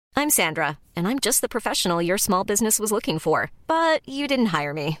I'm Sandra, and I'm just the professional your small business was looking for. But you didn't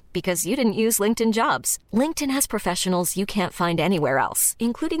hire me because you didn't use LinkedIn Jobs. LinkedIn has professionals you can't find anywhere else,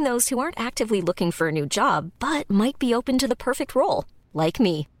 including those who aren't actively looking for a new job, but might be open to the perfect role, like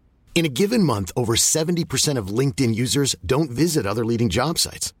me. In a given month, over 70% of LinkedIn users don't visit other leading job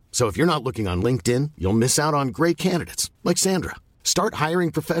sites. So if you're not looking on LinkedIn, you'll miss out on great candidates like Sandra. Start hiring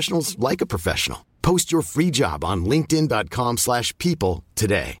professionals like a professional. Post your free job on linkedin.com/people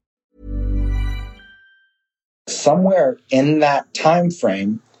today. Somewhere in that time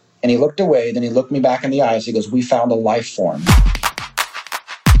frame, and he looked away, then he looked me back in the eyes. He goes, "We found a life form."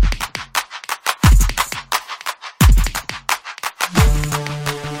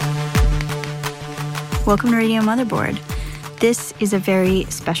 Welcome to Radio Motherboard. This is a very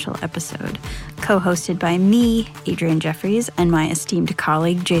special episode, co-hosted by me, Adrienne Jeffries, and my esteemed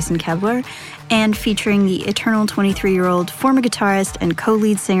colleague, Jason Kebler, and featuring the eternal 23-year-old former guitarist and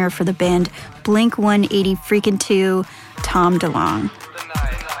co-lead singer for the band Blink-182 freaking 2, Tom DeLonge.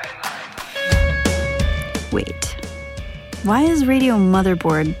 Wait, why is Radio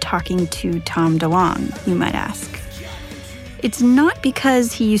Motherboard talking to Tom DeLonge, you might ask? It's not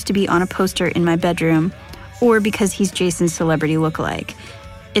because he used to be on a poster in my bedroom, or because he's Jason's celebrity lookalike.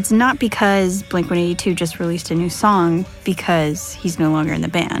 It's not because Blink-182 just released a new song, because he's no longer in the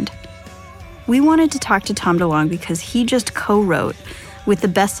band. We wanted to talk to Tom DeLonge because he just co-wrote, with the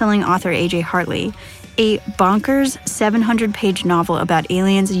best-selling author A.J. Hartley, a bonkers 700-page novel about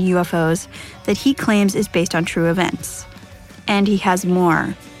aliens and UFOs that he claims is based on true events. And he has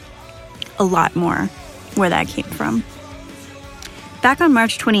more, a lot more, where that came from. Back on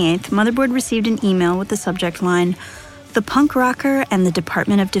March 28th, Motherboard received an email with the subject line, "The Punk Rocker and the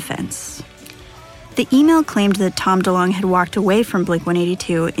Department of Defense." The email claimed that Tom DeLonge had walked away from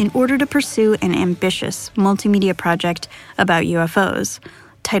Blink-182 in order to pursue an ambitious multimedia project about UFOs,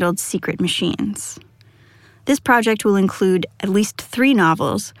 titled Secret Machines. This project will include at least 3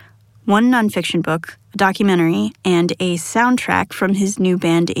 novels, 1 nonfiction book, a documentary, and a soundtrack from his new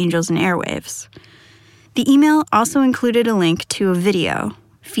band Angels and Airwaves. The email also included a link to a video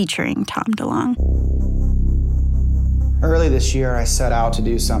featuring Tom DeLonge. Early this year, I set out to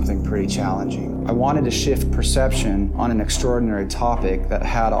do something pretty challenging. I wanted to shift perception on an extraordinary topic that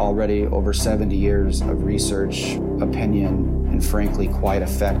had already over 70 years of research, opinion, and frankly, quite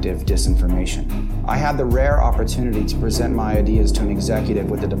effective disinformation. I had the rare opportunity to present my ideas to an executive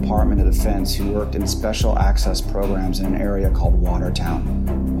with the Department of Defense who worked in special access programs in an area called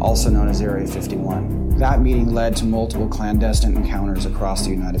Watertown, also known as Area 51. That meeting led to multiple clandestine encounters across the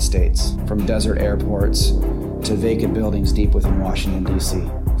United States, from desert airports to vacant buildings deep within Washington, D.C.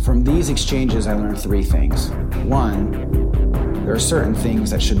 From these exchanges, I learned 3 things. 1, there are certain things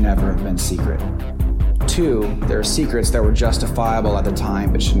that should never have been secret. 2, there are secrets that were justifiable at the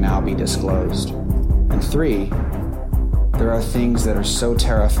time but should now be disclosed. And 3, there are things that are so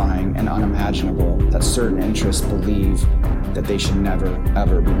terrifying and unimaginable that certain interests believe that they should never,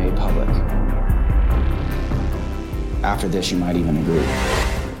 ever be made public. After this, you might even agree.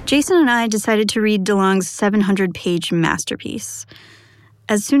 Jason and I decided to read DeLonge's 700-page masterpiece.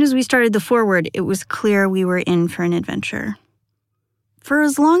 As soon as we started the foreword, it was clear we were in for an adventure. For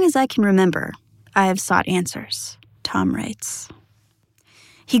as long as I can remember, I have sought answers, Tom writes.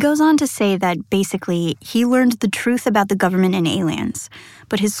 He goes on to say that basically he learned the truth about the government and aliens,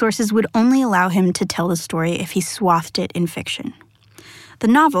 but his sources would only allow him to tell the story if he swathed it in fiction. The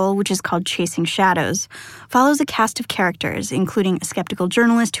novel, which is called Chasing Shadows, follows a cast of characters, including a skeptical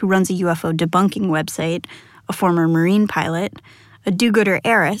journalist who runs a UFO debunking website, a former Marine pilot, a do-gooder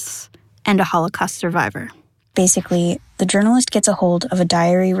heiress, and a Holocaust survivor. Basically, the journalist gets a hold of a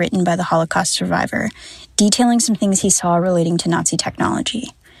diary written by the Holocaust survivor, detailing some things he saw relating to Nazi technology.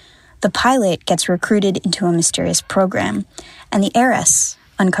 The pilot gets recruited into a mysterious program, and the heiress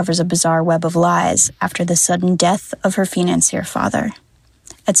uncovers a bizarre web of lies after the sudden death of her financier father.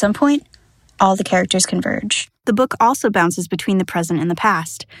 At some point, all the characters converge. The book also bounces between the present and the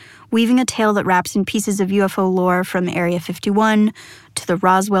past, weaving a tale that wraps in pieces of UFO lore from Area 51 to the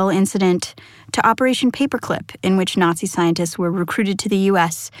Roswell incident to Operation Paperclip, in which Nazi scientists were recruited to the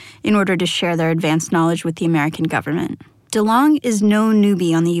U.S. in order to share their advanced knowledge with the American government. DeLonge is no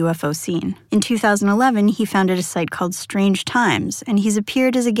newbie on the UFO scene. In 2011, he founded a site called Strange Times, and he's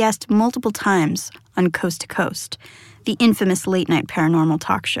appeared as a guest multiple times on Coast to Coast, the infamous late-night paranormal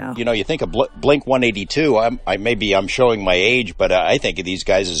talk show. You know, you think of Blink-182, I'm showing my age, but I think of these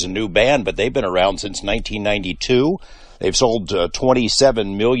guys as a new band, but they've been around since 1992. They've sold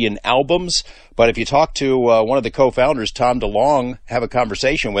 27 million albums. But if you talk to one of the co-founders, Tom DeLonge, have a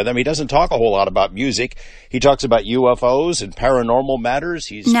conversation with him, he doesn't talk a whole lot about music. He talks about UFOs and paranormal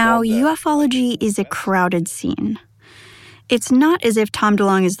matters. Now, ufology is a crowded scene. It's not as if Tom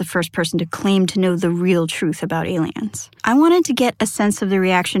DeLonge is the first person to claim to know the real truth about aliens. I wanted to get a sense of the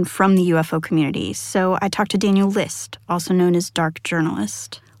reaction from the UFO community, so I talked to Daniel List, also known as Dark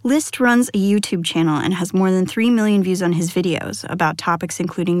Journalist. List runs a YouTube channel and has more than 3 million views on his videos about topics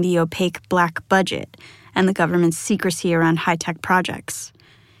including the opaque black budget and the government's secrecy around high-tech projects.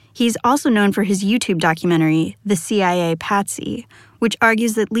 He's also known for his YouTube documentary, The CIA Patsy, which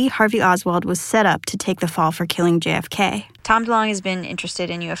argues that Lee Harvey Oswald was set up to take the fall for killing JFK. Tom DeLonge has been interested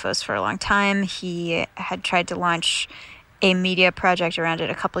in UFOs for a long time. He had tried to launch a media project around it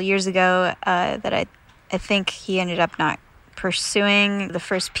a couple years ago that I think he ended up not pursuing. The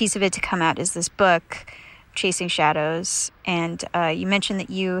first piece of it to come out is this book, Chasing Shadows, and you mentioned that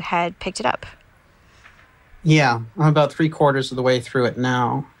you had picked it up. Yeah, I'm about 3/4 of the way through it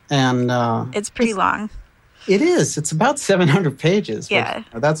now. And it's pretty long. It is. It's about 700 pages. Yeah.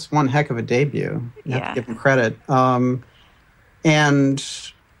 That's one heck of a debut. You have to give him credit. And,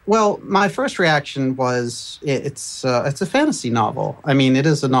 well, my first reaction was it's a fantasy novel. I mean, it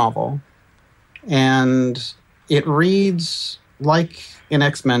is a novel. And it reads like an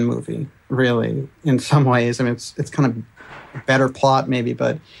X-Men movie, really, in some ways. I mean, it's kind of a better plot, maybe,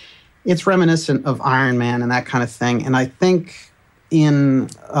 but it's reminiscent of Iron Man and that kind of thing. And I think in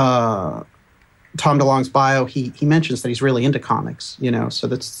Tom DeLonge's bio, he mentions that he's really into comics, so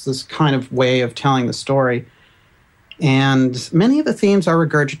that's this kind of way of telling the story. And many of the themes are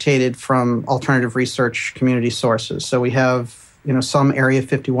regurgitated from alternative research community sources. So we have, some Area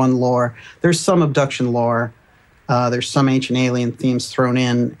 51 lore. There's some abduction lore. There's some ancient alien themes thrown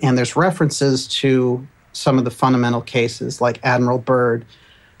in. And there's references to some of the fundamental cases, like Admiral Byrd,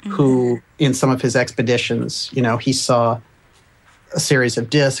 who, in some of his expeditions, he saw a series of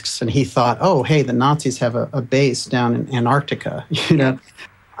discs, and he thought, oh, hey, the Nazis have a base down in Antarctica.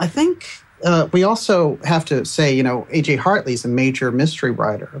 I think we also have to say, A.J. Hartley's a major mystery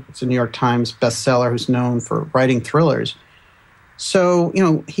writer. It's a New York Times bestseller who's known for writing thrillers. So,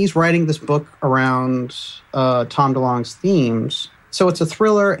 he's writing this book around Tom DeLonge's themes. So it's a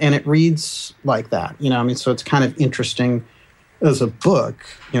thriller, and it reads like that. So it's kind of interesting as a book.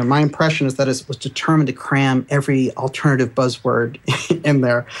 My impression is that it was determined to cram every alternative buzzword in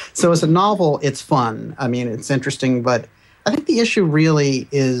there. So as a novel, it's fun. I mean, it's interesting, but I think the issue really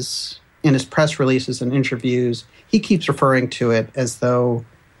is in his press releases and interviews, he keeps referring to it as though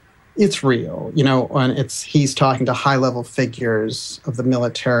it's real, and he's talking to high-level figures of the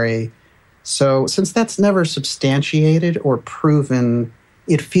military. So since that's never substantiated or proven,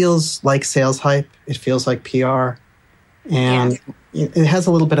 it feels like sales hype. It feels like PR. And it has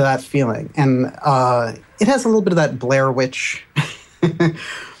a little bit of that feeling. And it has a little bit of that Blair Witch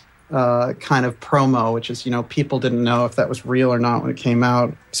kind of promo, which is, people didn't know if that was real or not when it came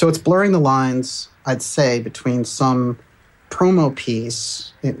out. So it's blurring the lines, I'd say, between some promo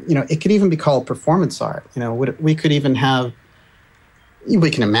piece. It could even be called performance art. We could even have,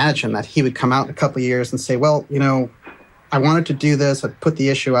 we can imagine that he would come out in a couple of years and say, well, I wanted to do this. I put the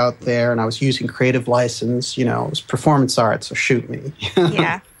issue out there, and I was using creative license. It was performance art, so shoot me.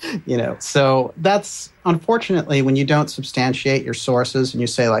 Yeah. So that's, unfortunately, when you don't substantiate your sources and you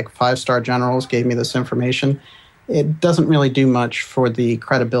say, like, 5-star generals gave me this information, it doesn't really do much for the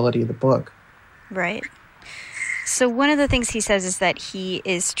credibility of the book. Right. So one of the things he says is that he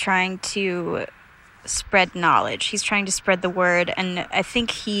is trying to spread knowledge. He's trying to spread the word, and I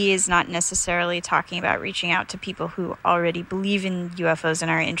think he is not necessarily talking about reaching out to people who already believe in UFOs and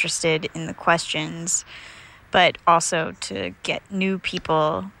are interested in the questions, but also to get new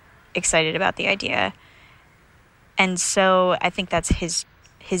people excited about the idea. And so I think that's his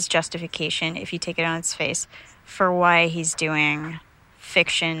justification, if you take it on its face, for why he's doing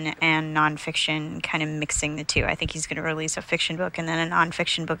fiction and nonfiction, kind of mixing the two. I think he's going to release a fiction book and then a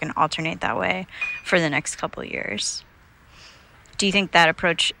nonfiction book and alternate that way for the next couple of years. Do you think that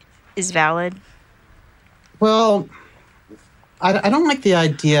approach is valid? Well, I don't like the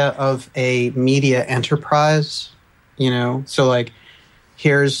idea of a media enterprise, So, like,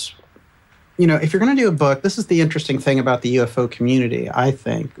 here's, if you're going to do a book, this is the interesting thing about the UFO community, I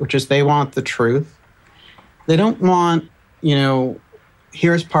think, which is they want the truth. They don't want,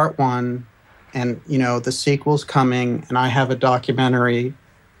 here's part 1, and, the sequel's coming, and I have a documentary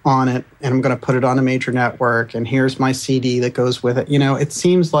on it, and I'm going to put it on a major network, and here's my CD that goes with it. It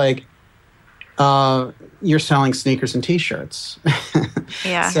seems like you're selling sneakers and T-shirts.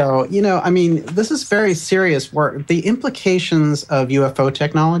 Yeah. So, this is very serious work. The implications of UFO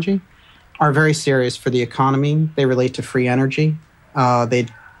technology are very serious for the economy. They relate to free energy. They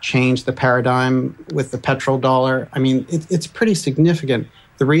change the paradigm with the petrodollar. It's pretty significant.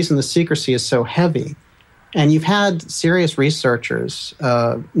 The reason the secrecy is so heavy. And you've had serious researchers,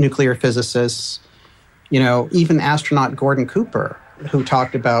 nuclear physicists, even astronaut Gordon Cooper, who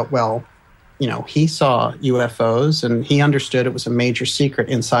talked about, he saw UFOs and he understood it was a major secret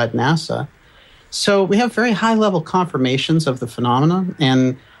inside NASA. So we have very high-level confirmations of the phenomenon.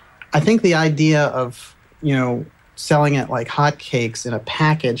 And I think the idea of, selling it like hotcakes in a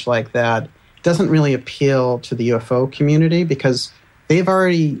package like that doesn't really appeal to the UFO community because they've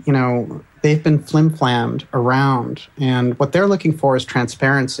already, they've been flim-flammed around. And what they're looking for is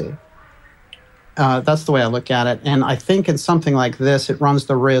transparency. That's the way I look at it. And I think in something like this, it runs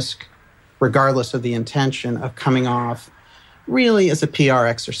the risk, regardless of the intention, of coming off really as a PR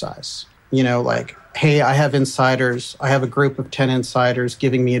exercise. Like, hey, I have insiders. I have a group of 10 insiders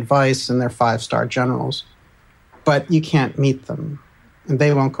giving me advice, and they're 5-star generals. But you can't meet them, and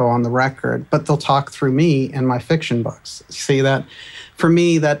they won't go on the record, but they'll talk through me and my fiction books. See that? For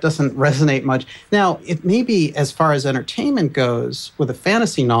me, that doesn't resonate much. Now, it may be, as far as entertainment goes, with a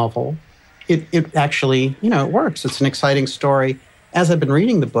fantasy novel, it actually, it works. It's an exciting story. As I've been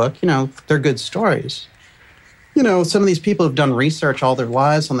reading the book, they're good stories. Some of these people who've done research all their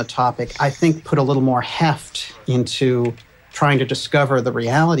lives on the topic, I think put a little more heft into trying to discover the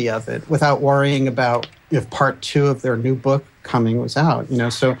reality of it without worrying about if part 2 of their new book coming was out.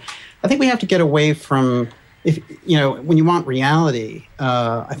 So I think we have to get away from, when you want reality,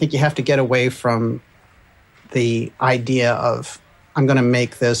 I think you have to get away from the idea of, I'm going to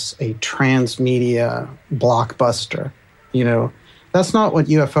make this a transmedia blockbuster. That's not what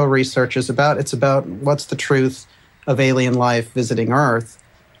UFO research is about. It's about what's the truth of alien life visiting Earth,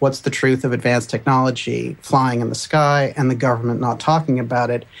 what's the truth of advanced technology flying in the sky and the government not talking about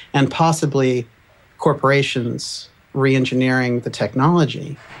it, and possibly corporations re-engineering the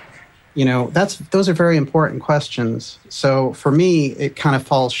technology. Those are very important questions. So for me, it kind of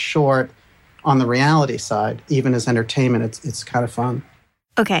falls short on the reality side. Even as entertainment, it's kind of fun.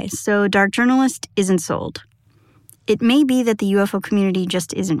 Okay, so Dark Journalist isn't sold. It may be that the UFO community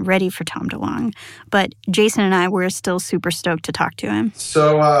just isn't ready for Tom DeLonge, but Jason and I were still super stoked to talk to him.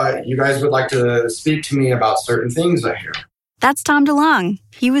 So you guys would like to speak to me about certain things, I hear. That's Tom DeLonge.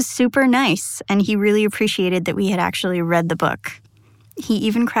 He was super nice, and he really appreciated that we had actually read the book. He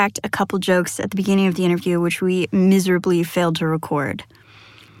even cracked a couple jokes at the beginning of the interview, which we miserably failed to record.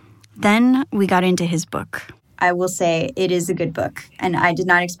 Then we got into his book. I will say it is a good book, and I did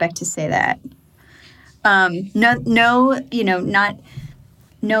not expect to say that. No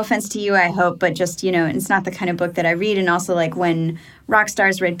offense to you, I hope, but just, it's not the kind of book that I read. And also, like, when rock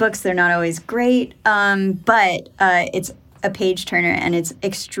stars read books, they're not always great. But it's a page turner, and it's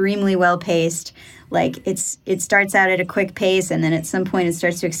extremely well paced. Like, it starts out at a quick pace, and then at some point it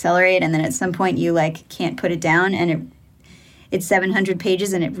starts to accelerate, and then at some point you, like, can't put it down, and it's 700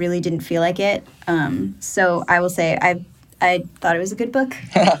 pages, and it really didn't feel like it. So I will say I thought it was a good book.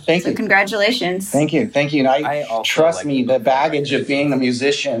 Thank you. Congratulations. Thank you. And I trust me, the baggage of being a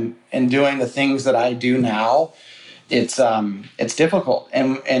musician and doing the things that I do now, it's difficult.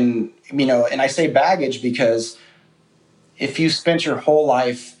 And I say baggage because if you spent your whole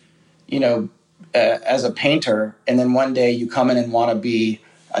life, as a painter, and then one day you come in and want to be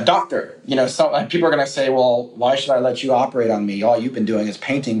a doctor, people are going to say, well, why should I let you operate on me? All you've been doing is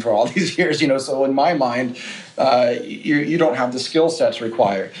painting for all these years, so in my mind, you don't have the skill sets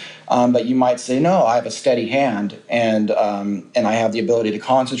required. But you might say, no, I have a steady hand, and I have the ability to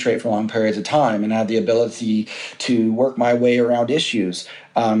concentrate for long periods of time, and I have the ability to work my way around issues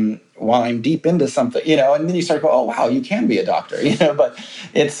while I'm deep into something, and then you start to go, oh, wow, you can be a doctor, but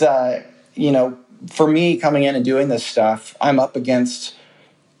it's, for me coming in and doing this stuff, I'm up against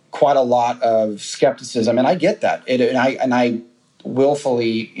quite a lot of skepticism, and I get that, and I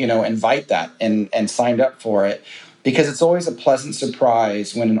willfully, invite that and signed up for it, because it's always a pleasant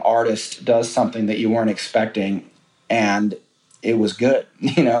surprise when an artist does something that you weren't expecting, and it was good.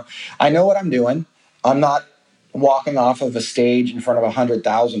 I know what I'm doing. I'm not walking off of a stage in front of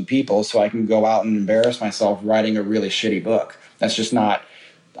 100,000 people so I can go out and embarrass myself writing a really shitty book. That's just not.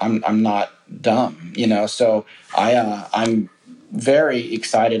 I'm not dumb, So I'm very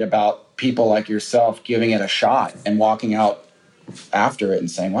excited about people like yourself giving it a shot and walking out after it and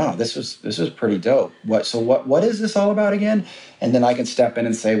saying, wow, this was pretty dope. What is this all about again? And then I can step in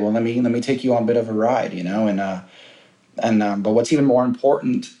and say, well, let me take you on a bit of a ride, but what's even more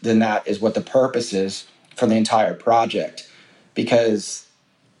important than that is what the purpose is for the entire project, because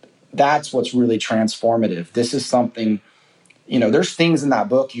that's what's really transformative. This is something, there's things in that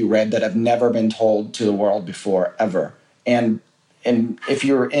book you read that have never been told to the world before, ever. And if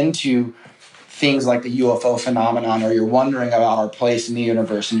you're into things like the UFO phenomenon, or you're wondering about our place in the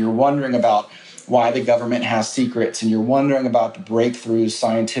universe, and you're wondering about why the government has secrets, and you're wondering about the breakthroughs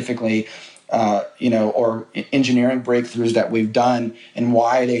scientifically, or engineering breakthroughs that we've done and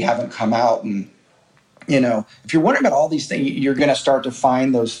why they haven't come out. And, if you're wondering about all these things, you're going to start to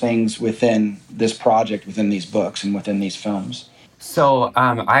find those things within this project, within these books, and within these films. So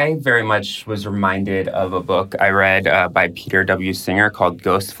I very much was reminded of a book I read by Peter W. Singer called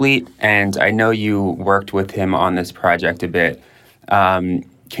Ghost Fleet, and I know you worked with him on this project a bit.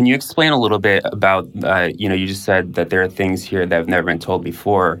 Can you explain a little bit about, you just said that there are things here that have never been told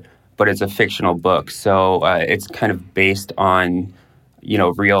before, but it's a fictional book, so it's kind of based on,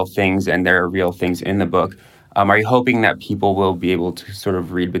 real things, and there are real things in the book. Are you hoping that people will be able to sort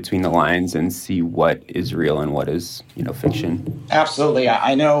of read between the lines and see what is real and what is, fiction? Absolutely.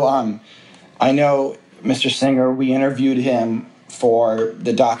 I know Mr. Singer. We interviewed him for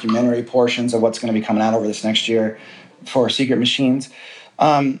the documentary portions of what's going to be coming out over this next year for Secret Machines.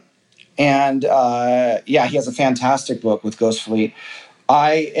 He has a fantastic book with Ghost Fleet.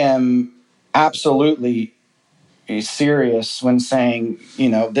 I am absolutely serious when saying,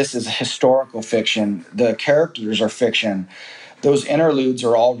 this is historical fiction. The characters are fiction. Those interludes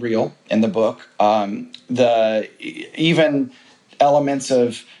are all real in the book. Even elements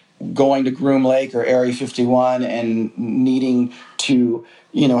of going to Groom Lake or Area 51 and needing to,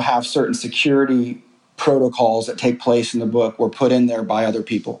 have certain security protocols that take place in the book were put in there by other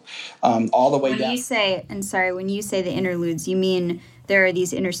people, all the way down. When you say the interludes, you mean there are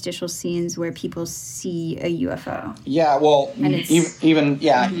these interstitial scenes where people see a UFO? Yeah, well,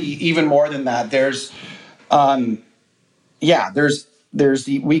 even more than that.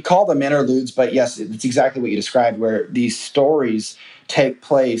 We call them interludes, but yes, it's exactly what you described, where these stories take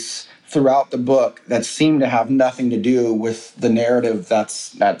place throughout the book that seem to have nothing to do with the narrative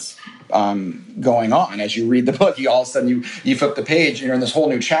that's going on. As you read the book, all of a sudden you flip the page and you're in this whole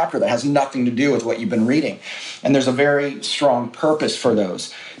new chapter that has nothing to do with what you've been reading. And there's a very strong purpose for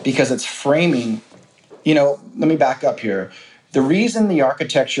those, because it's framing, let me back up here. The reason the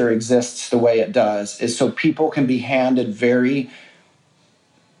architecture exists the way it does is so people can be handed very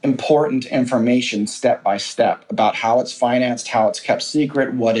important information step by step about how it's financed, how it's kept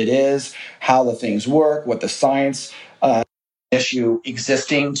secret, what it is, how the things work, what the science issue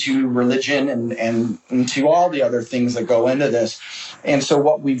existing to religion and to all the other things that go into this. And so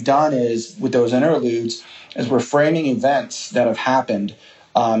what we've done is, with those interludes, is we're framing events that have happened,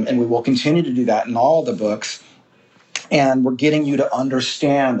 and we will continue to do that in all the books. And we're getting you to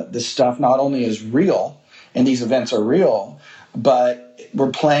understand that this stuff not only is real, and these events are real, but we're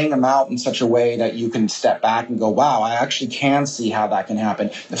playing them out in such a way that you can step back and go, wow, I actually can see how that can happen.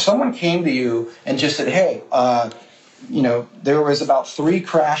 If someone came to you and just said, hey, there was about 3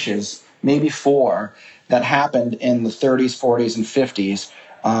 crashes, maybe 4, that happened in the 30s, 40s, and 50s,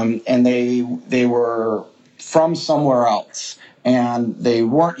 and they were from somewhere else, and they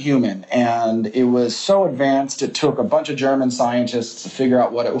weren't human, and it was so advanced it took a bunch of German scientists to figure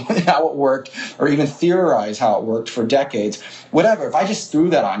out how it worked, or even theorize how it worked for decades. Whatever. If I just threw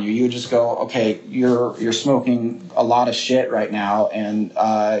that on you, you would just go, okay, you're smoking a lot of shit right now, and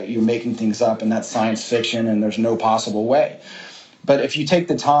you're making things up, and that's science fiction, and there's no possible way. But if you take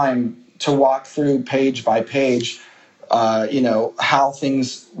the time to walk through page by page, how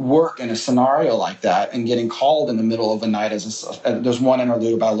things work in a scenario like that, and getting called in the middle of the night there's one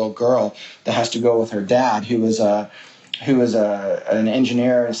interlude about a little girl that has to go with her dad, who is an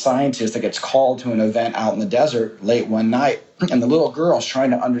engineer, a scientist, that gets called to an event out in the desert late one night, and the little girl's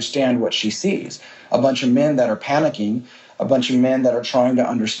trying to understand what she sees. A bunch of men that are panicking, a bunch of men that are trying to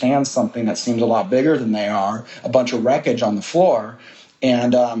understand something that seems a lot bigger than they are, a bunch of wreckage on the floor,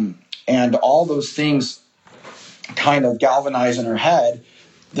 and all those things kind of galvanize in her head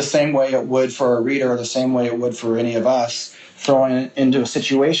the same way it would for a reader, the same way it would for any of us thrown into a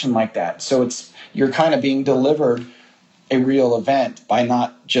situation like that. So you're kind of being delivered a real event by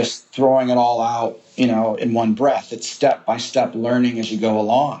not just throwing it all out, in one breath. It's step-by-step learning as you go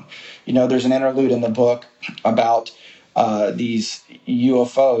along. There's an interlude in the book about these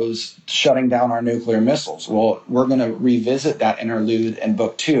UFOs shutting down our nuclear missiles. Well, we're going to revisit that interlude in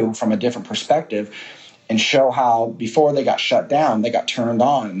book 2 from a different perspective, and show how before they got shut down, they got turned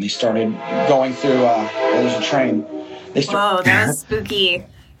on, and they started going through, there's a train. Whoa, that was spooky.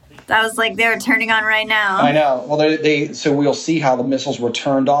 That was like they were turning on right now. I know. Well, so we'll see how the missiles were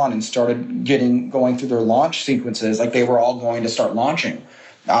turned on and started going through their launch sequences, like they were all going to start launching.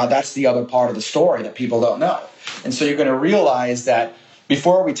 That's the other part of the story that people don't know. And so you're going to realize that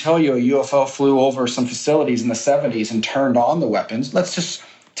before we tell you a UFO flew over some facilities in the 70s and turned on the weapons, let's just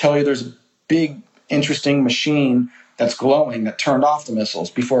tell you there's a big, interesting machine that's glowing that turned off the missiles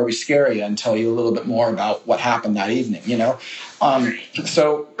before we scare you and tell you a little bit more about what happened that evening, you know?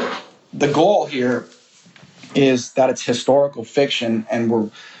 So the goal here is that it's historical fiction, and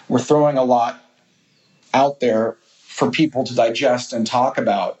we're throwing a lot out there for people to digest and talk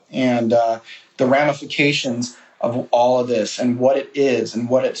about, and the ramifications of all of this and what it is and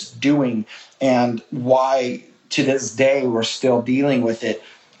what it's doing and why to this day we're still dealing with it.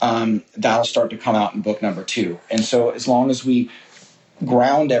 That'll start to come out in book number 2. And so as long as we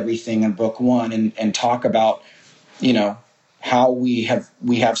ground everything in book 1 and talk about, you know, how we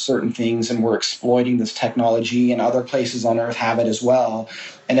have certain things and we're exploiting this technology, and other places on Earth have it as well,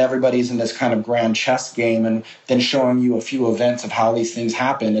 and everybody's in this kind of grand chess game, and then showing you a few events of how these things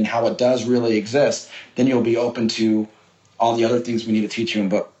happen and how it does really exist, then you'll be open to all the other things we need to teach you in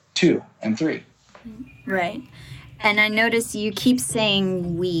book 2 and 3. Right. And I notice you keep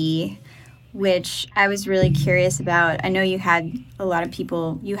saying we, which I was really curious about. I know you have a lot of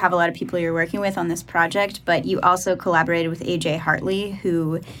people you're working with on this project, but you also collaborated with A.J. Hartley,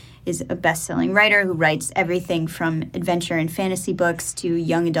 who is a best-selling writer who writes everything from adventure and fantasy books to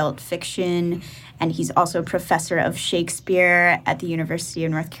young adult fiction, and he's also a professor of Shakespeare at the University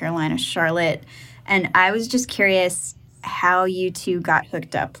of North Carolina, Charlotte. And I was just curious how you two got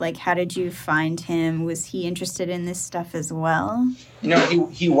hooked up. Like, how did you find him? Was he interested in this stuff as well? You know,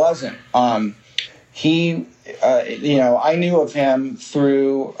 he wasn't. I knew of him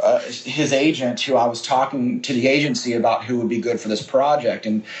through his agent, who I was talking to the agency about who would be good for this project,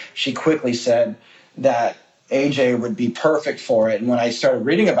 and she quickly said that AJ would be perfect for it. And when I started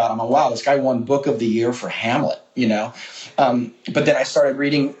reading about him, I'm like, wow, this guy won Book of the Year for Hamlet, you know? But then I started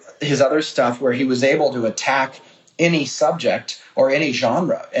reading his other stuff where he was able to attack any subject or any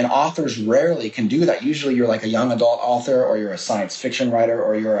genre, and authors rarely can do that. Usually you're like a young adult author, or you're a science fiction writer,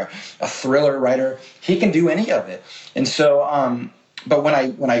 or you're a thriller writer. He can do any of it. And so but when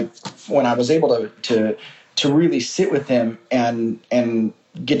I was able to really sit with him and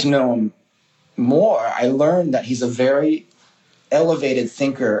get to know him more, I learned that he's a very elevated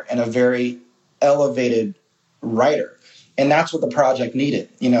thinker and a very elevated writer, and that's what the project needed,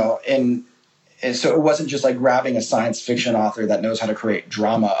 you know. And so it wasn't just like grabbing a science fiction author that knows how to create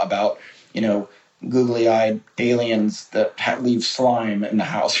drama about, you know, googly-eyed aliens that leave slime in the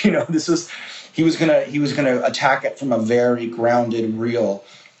house. You know, he was gonna attack it from a very grounded, real,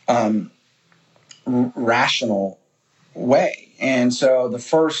 rational way. And so the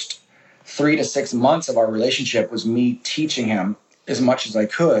first 3 to 6 months of our relationship was me teaching him as much as I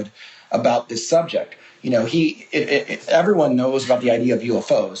could about this subject. You know, everyone knows about the idea of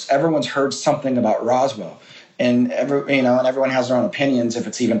UFOs. Everyone's heard something about Roswell, and everyone has their own opinions if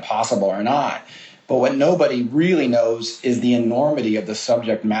it's even possible or not. But what nobody really knows is the enormity of the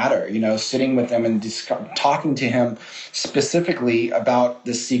subject matter. You know, sitting with them and talking to him specifically about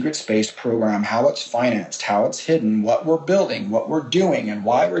the secret space program, how it's financed, how it's hidden, what we're building, what we're doing, and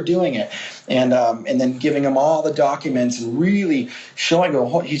why we're doing it, and then giving him all the documents and really showing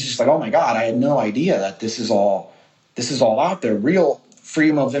him. He's just like, oh my God, I had no idea that this is all out there. Real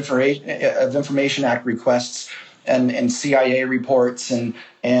Freedom of Information Act requests and CIA reports and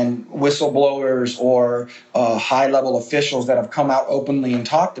whistleblowers or high-level officials that have come out openly and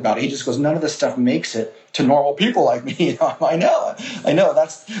talked about it. He just goes, none of this stuff makes it to normal people like me. You know, I know.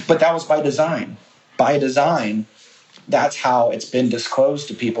 But that was by design. By design, that's how it's been disclosed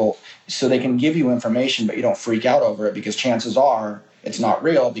to people, so they can give you information, but you don't freak out over it, because chances are it's not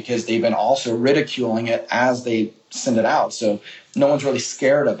real, because they've been also ridiculing it as they send it out. So no one's really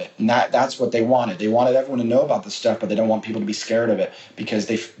scared of it. And that's what they wanted. They wanted everyone to know about this stuff, but they don't want people to be scared of it, because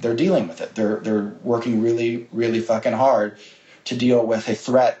they're dealing with it. They're working really, really fucking hard to deal with a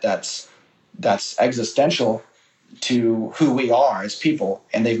threat that's existential to who we are as people,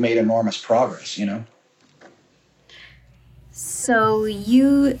 and they've made enormous progress, you know? So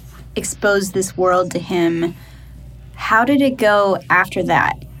you exposed this world to him. How did it go after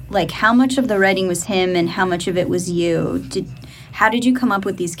that? Like, how much of the writing was him and how much of it was you? How did you come up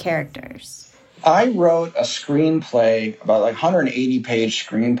with these characters? I wrote a screenplay, about like 180-page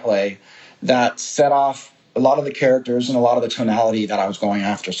screenplay, that set off a lot of the characters and a lot of the tonality that I was going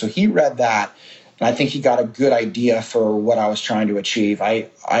after. So he read that, And I think he got a good idea for what I was trying to achieve.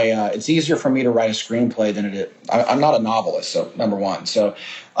 It's easier for me to write a screenplay than it is. I'm not a novelist, so number one. So,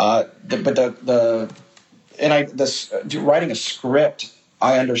 writing a script,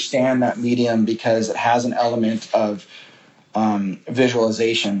 I understand that medium because it has an element of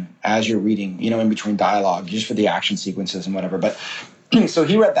visualization as you're reading, in between dialogue, just for the action sequences and whatever. But so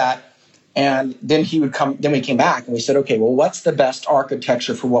he read that, and then then we came back and we said, okay, well, what's the best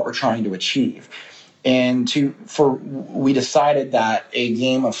architecture for what we're trying to achieve? And we decided that a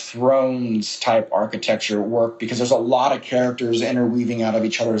Game of Thrones type architecture worked because there's a lot of characters interweaving out of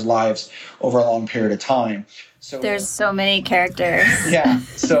each other's lives over a long period of time. So there's so many characters. Yeah.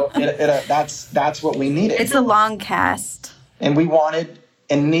 So that's what we needed. It's a long cast. And we wanted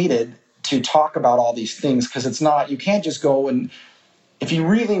and needed to talk about all these things because you can't just go and, if you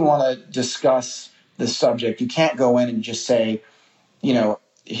really want to discuss this subject, you can't go in and just say, you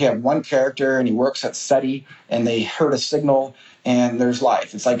have one character and he works at SETI and they heard a signal and there's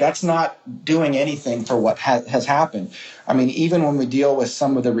life. It's like, that's not doing anything for what has happened. I mean, even when we deal with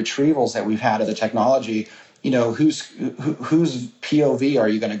some of the retrievals that we've had of the technology, whose POV are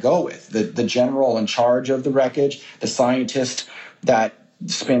you going to go with? The general in charge of the wreckage, the scientist that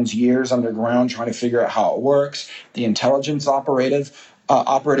spends years underground trying to figure out how it works, the intelligence operative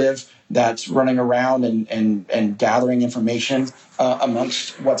that's running around and gathering information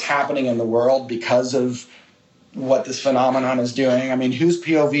amongst what's happening in the world because of what this phenomenon is doing. I mean, whose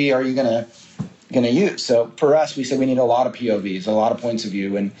POV are you going to use? So for us, we said we need a lot of POVs, a lot of points of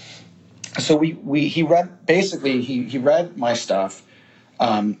view, and so he read my stuff.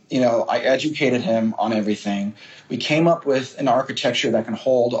 I educated him on everything. We came up with an architecture that can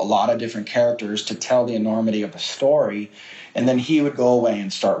hold a lot of different characters to tell the enormity of the story. And then he would go away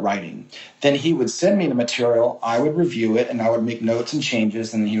and start writing. Then he would send me the material. I would review it and I would make notes and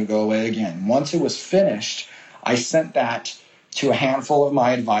changes. And then he would go away again. Once it was finished, I sent that to a handful of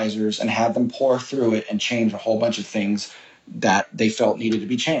my advisors and had them pour through it and change a whole bunch of things that they felt needed to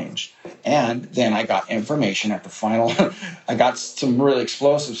be changed. And then I got information at the final. I got some really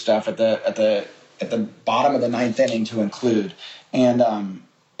explosive stuff at the bottom of the ninth inning to include. And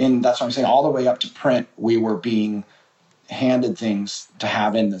that's what I'm saying. All the way up to print, we were being handed things to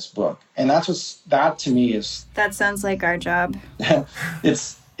have in this book. And that to me is... That sounds like our job.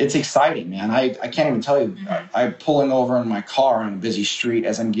 It's exciting, man. I can't even tell you. I'm pulling over in my car on a busy street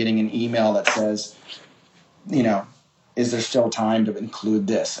as I'm getting an email that says, is there still time to include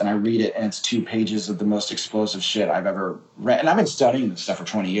this? And I read it, and it's 2 pages of the most explosive shit I've ever read. And I've been studying this stuff for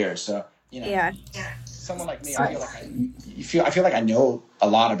 20 years, so Yeah. Someone like me, I feel like I know a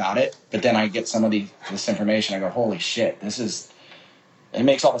lot about it, but then I get some of this information. I go, holy shit, it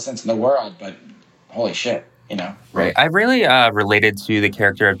makes all the sense in the world, but holy shit, Right. I really related to the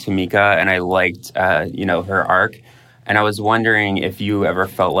character of Tamika, and I liked, her arc. And I was wondering if you ever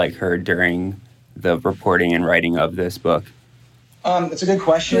felt like her during the reporting and writing of this book. It's a good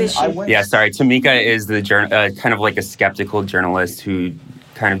question. Tamika is the kind of like a skeptical journalist who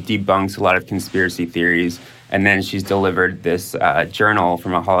kind of debunks a lot of conspiracy theories, and then she's delivered this journal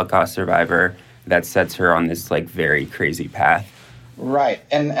from a Holocaust survivor that sets her on this like very crazy path. Right,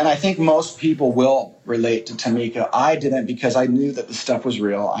 and I think most people will relate to Tamika. I didn't, because I knew that the stuff was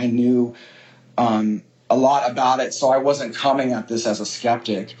real. I knew a lot about it, so I wasn't coming at this as a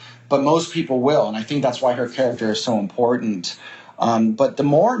skeptic. But most people will, and I think that's why her character is so important. But the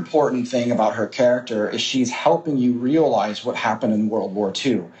more important thing about her character is she's helping you realize what happened in World War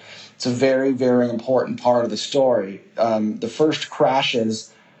II. It's a very, very important part of the story. The first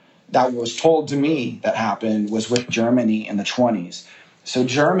crashes that was told to me that happened was with Germany in the 1920s. So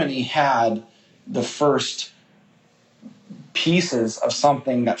Germany had the first pieces of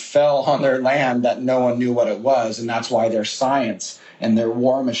something that fell on their land that no one knew what it was, and that's why their science and their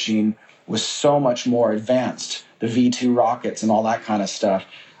war machine was so much more advanced, the V-2 rockets and all that kind of stuff.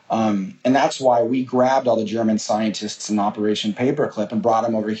 And that's why we grabbed all the German scientists in Operation Paperclip and brought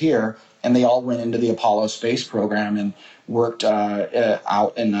them over here, and they all went into the Apollo space program and worked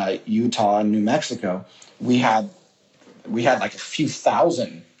out in Utah and New Mexico. We had like a few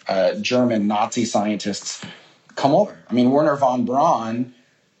thousand German Nazi scientists come over. I mean, Werner von Braun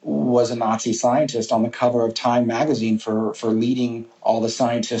was a Nazi scientist on the cover of Time magazine for leading all the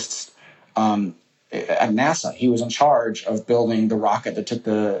scientists at NASA. He was in charge of building the rocket that took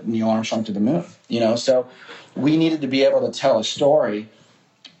the Neil Armstrong to the moon. So we needed to be able to tell a story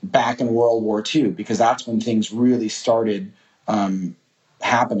back in World War II, because that's when things really started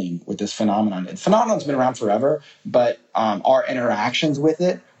happening with this phenomenon. The phenomenon's been around forever, but our interactions with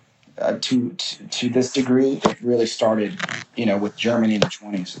it to this degree, it really started, with Germany in the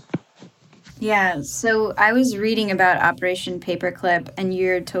 1920s. Yeah, so I was reading about Operation Paperclip, and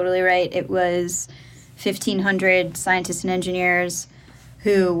you're totally right. It was 1,500 scientists and engineers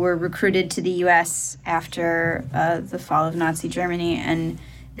who were recruited to the U.S. after the fall of Nazi Germany. And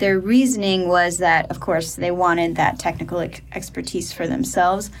their reasoning was that, of course, they wanted that technical expertise for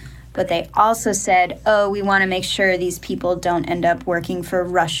themselves, but they also said, oh, we want to make sure these people don't end up working for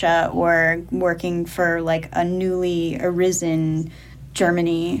Russia or working for, like, a newly arisen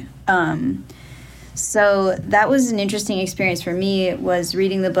Germany. So that was an interesting experience for me, was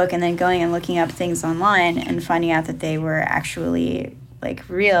reading the book and then going and looking up things online and finding out that they were actually, like,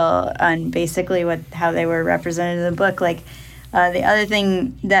 real and basically how they were represented in the book. Like, the other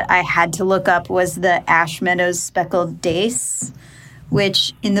thing that I had to look up was the Ash Meadows speckled dace,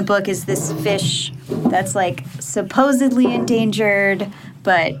 which in the book is this fish that's, like, supposedly endangered,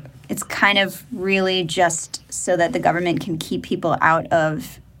 but it's kind of really just so that the government can keep people out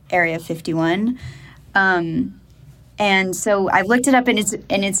of Area 51. And so I've looked it up, and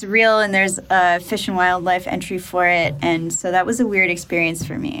it's real, and there's a Fish and Wildlife entry for it, and so that was a weird experience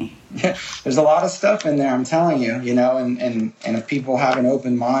for me. Yeah, there's a lot of stuff in there, I'm telling you, and if people have an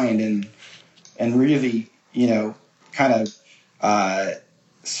open mind and really, kind of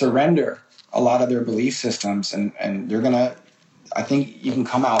surrender a lot of their belief systems, and they're gonna, I think you can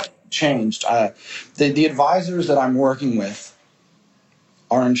come out changed. The advisors that I'm working with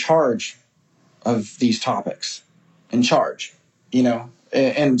are in charge of these topics, and so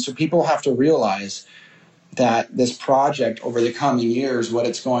people have to realize that this project over the coming years, what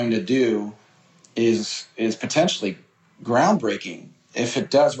it's going to do is potentially groundbreaking if it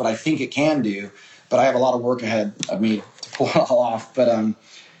does what I think it can do. But I have a lot of work ahead of me to pull it all off. But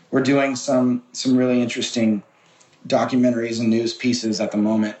we're doing some really interesting documentaries and news pieces at the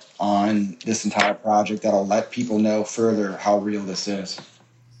moment on this entire project that'll let people know further how real this is.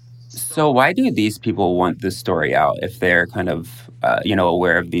 So why do these people want this story out if they're kind of,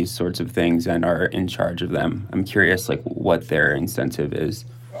 aware of these sorts of things and are in charge of them? I'm curious, like, what their incentive is.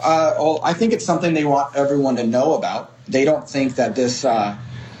 I think it's something they want everyone to know about. They don't think that this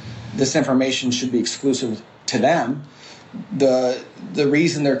information should be exclusive to them. The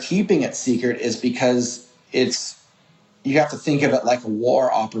reason they're keeping it secret is because you have to think of it like a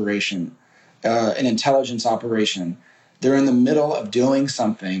war operation, an intelligence operation. They're in the middle of doing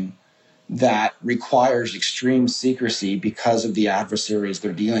something that requires extreme secrecy because of the adversaries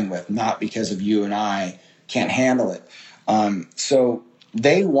they're dealing with, not because of you and I can't handle it. So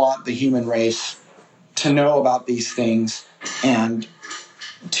they want the human race to know about these things and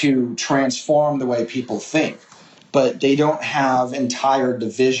to transform the way people think. But they don't have entire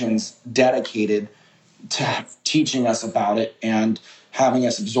divisions dedicated to teaching us about it and having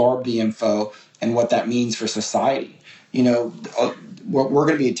us absorb the info and what that means for society. What we're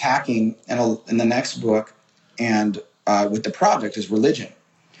going to be attacking in the next book and with the project is religion.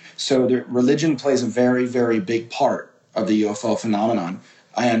 So religion plays a very, very big part of the UFO phenomenon.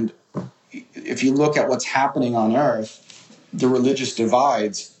 And if you look at what's happening on Earth, the religious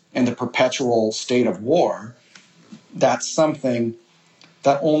divides and the perpetual state of war, that's something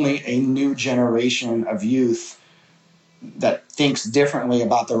that only a new generation of youth that thinks differently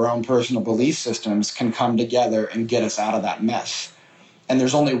about their own personal belief systems can come together and get us out of that mess. And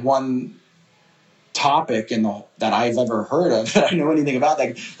there's only one topic that I've ever heard of that I know anything about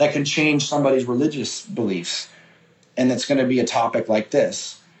that can change somebody's religious beliefs. And it's going to be a topic like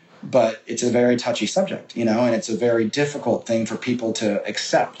this. But it's a very touchy subject, and it's a very difficult thing for people to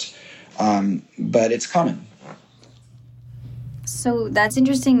accept. But it's coming. So that's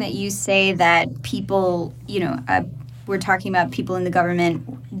interesting that you say that people, we're talking about people in the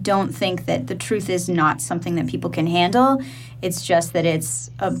government don't think that the truth is not something that people can handle. It's just that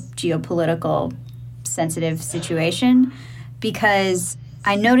it's a geopolitical sensitive situation. Because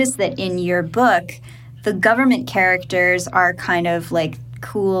I noticed that in your book, the government characters are kind of like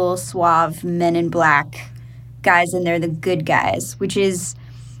cool, suave men in black guys, and they're the good guys,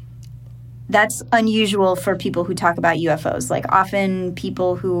 that's unusual for people who talk about UFOs. Like, often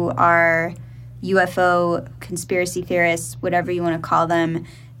people who are UFO conspiracy theorists, whatever you want to call them,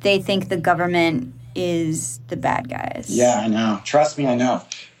 they think the government is the bad guys. Yeah, I know. Trust me, I know.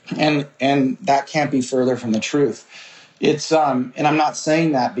 And that can't be further from the truth. It's and I'm not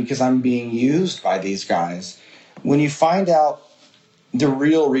saying that because I'm being used by these guys. When you find out the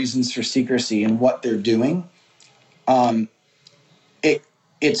real reasons for secrecy and what they're doing,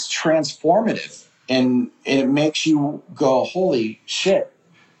 it's transformative, and it makes you go, holy shit,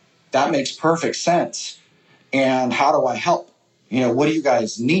 that makes perfect sense. And how do I help? What do you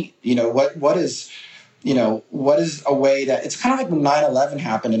guys need? What is what is a way that it's kind of like when 9/11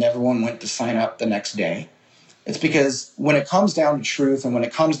 happened and everyone went to sign up the next day. It's because when it comes down to truth and when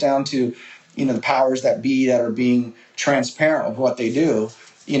it comes down to, the powers that be that are being transparent with what they do,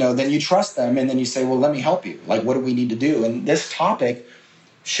 then you trust them and then you say, well, let me help you. Like, what do we need to do? And this topic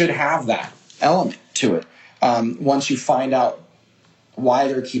should have that element to it. Once you find out why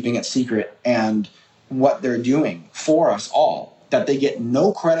they're keeping it secret and what they're doing for us all, that they get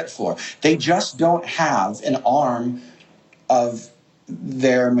no credit for. They just don't have an arm of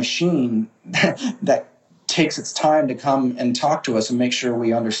their machine that takes its time to come and talk to us and make sure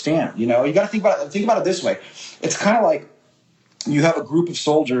we understand. You got to think about it this way. It's kind of like you have a group of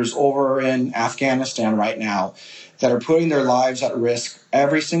soldiers over in Afghanistan right now that are putting their lives at risk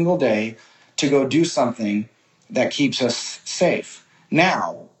every single day to go do something that keeps us safe.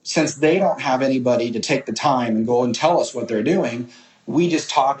 Now, since they don't have anybody to take the time and go and tell us what they're doing, we just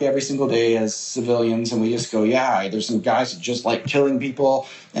talk every single day as civilians and we just go, yeah, there's some guys that just like killing people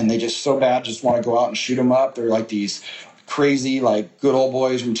and they just so bad just want to go out and shoot them up. They're like these crazy, like good old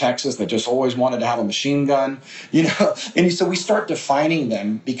boys from Texas that just always wanted to have a machine gun, And so we start defining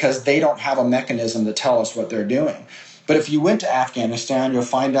them because they don't have a mechanism to tell us what they're doing. But if you went to Afghanistan, you'll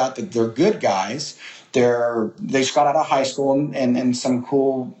find out that they're good guys. They just got out of high school in some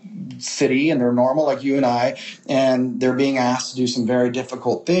cool city and they're normal like you and I, and they're being asked to do some very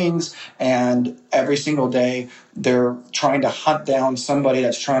difficult things. And every single day they're trying to hunt down somebody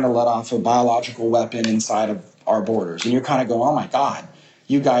that's trying to let off a biological weapon inside of our borders. And you're kind of going, oh my God,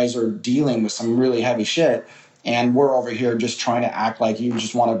 you guys are dealing with some really heavy shit. And we're over here just trying to act like you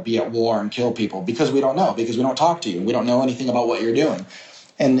just want to be at war and kill people because we don't know, because we don't talk to you. We don't know anything about what you're doing.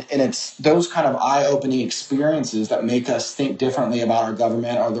 And it's those kind of eye-opening experiences that make us think differently about our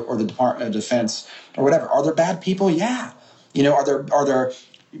government or the Department of Defense or whatever. Are there bad people? Yeah. Are there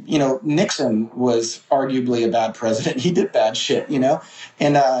Nixon was arguably a bad president. He did bad shit, and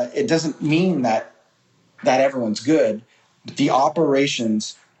it doesn't mean that everyone's good. But the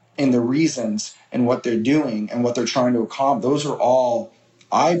operations and the reasons and what they're doing and what they're trying to accomplish, those are all,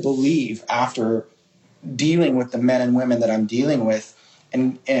 I believe, after dealing with the men and women that I'm dealing with,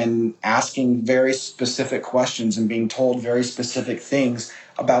 and asking very specific questions and being told very specific things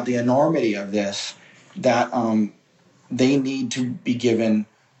about the enormity of this, that they need to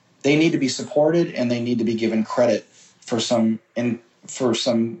be supported and they need to be given credit for some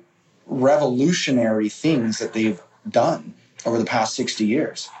revolutionary things that they've done over the past 60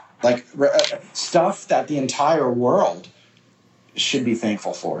 years. Like stuff that the entire world should be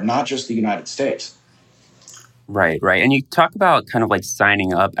thankful for, not just the United States. Right. And you talk about kind of like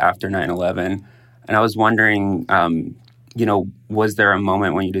signing up after 9/11. And I was wondering, was there a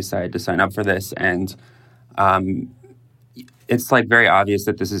moment when you decided to sign up for this? And it's like very obvious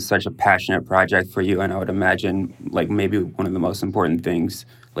that this is such a passionate project for you. And I would imagine like maybe one of the most important things,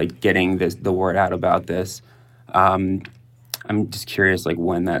 like getting the word out about this. I'm just curious, like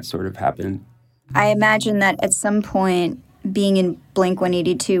when that sort of happened. I imagine that at some point, being in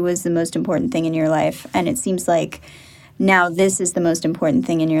Blink-182 was the most important thing in your life, and it seems like now this is the most important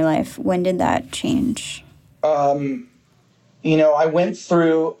thing in your life. When did that change? I went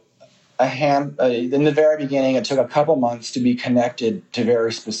through in the very beginning, it took a couple months to be connected to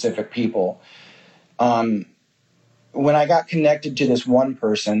very specific people. When I got connected to this one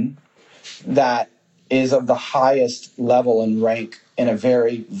person that is of the highest level and rank in a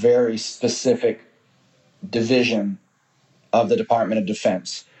very, very specific division of the Department of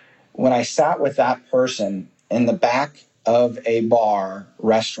Defense. When I sat with that person in the back of a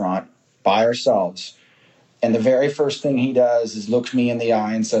restaurant by ourselves, and the very first thing he does is looks me in the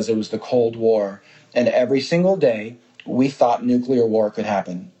eye and says it was the Cold War. And every single day we thought nuclear war could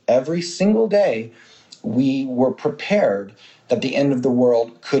happen. Every single day we were prepared that the end of the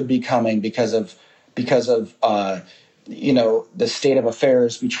world could be coming because of the state of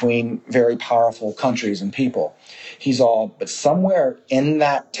affairs between very powerful countries and people. But somewhere in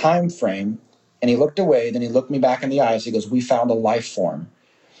that time frame, and he looked away, then he looked me back in the eyes, he goes, we found a life form.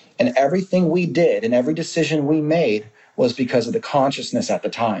 And everything we did and every decision we made was because of the consciousness at the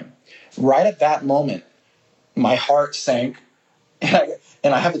time. Right at that moment, my heart sank, and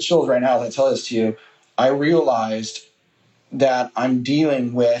I have the chills right now as I tell this to you. I realized that I'm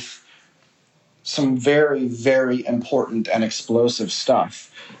dealing with some very, very important and explosive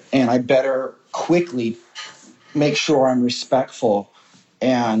stuff, and I better quickly make sure I'm respectful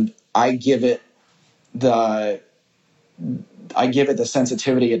and I give it the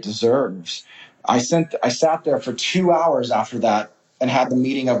sensitivity it deserves. I sat there for 2 hours after that and had the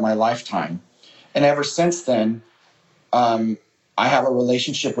meeting of my lifetime. And ever since then, I have a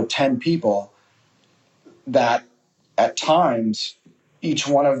relationship with 10 people that at times each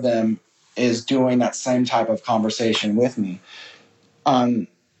one of them is doing that same type of conversation with me.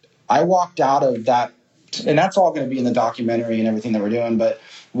 I walked out of that, and that's all going to be in the documentary and everything that we're doing, but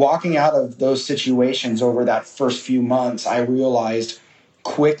walking out of those situations over that first few months, I realized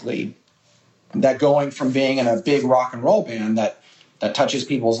quickly that going from being in a big rock and roll band that touches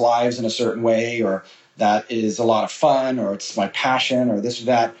people's lives in a certain way, or that is a lot of fun, or it's my passion, or this or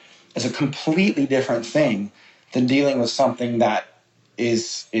that, is a completely different thing than dealing with something that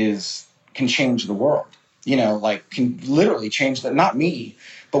can change the world. Like can literally change not me,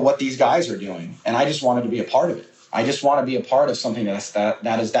 but what these guys are doing. And I just wanted to be a part of it. I just want to be a part of something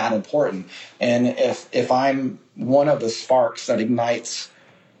that is that important. And if I'm one of the sparks that ignites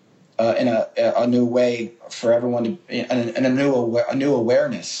in a new way for everyone to, and a new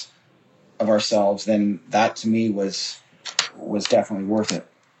awareness of ourselves, then that to me was definitely worth it.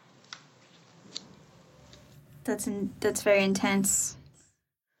 That's very intense.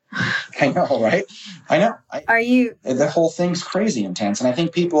 I know, right? I know. Are you? The whole thing's crazy intense, and I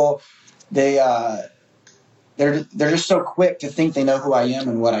think people they're just so quick to think they know who I am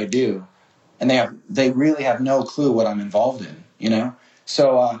and what I do, and they really have no clue what I'm involved in.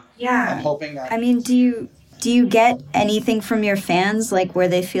 So yeah, I'm hoping that. I mean, do you get anything from your fans, like where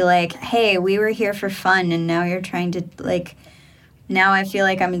they feel like, hey, we were here for fun, and now you're trying to now I feel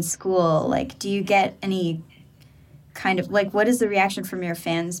like I'm in school. Like, do you get any kind of what has the reaction from your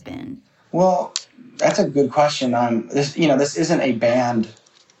fans been? Well, that's a good question. This isn't a band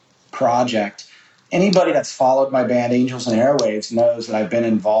project. Anybody that's followed my band Angels and Airwaves knows that I've been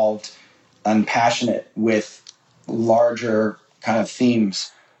involved and passionate with larger kind of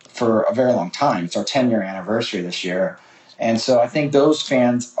themes for a very long time. It's our 10-year anniversary this year. And so I think those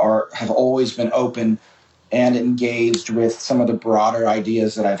fans have always been open and engaged with some of the broader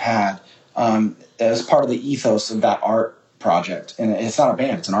ideas that I've had as part of the ethos of that art project. And it's not a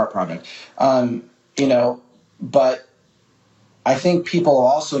band, it's an art project. But I think people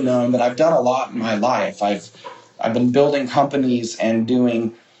have also known that I've done a lot in my life. I've been building companies and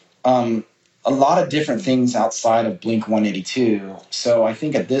doing a lot of different things outside of Blink-182. So I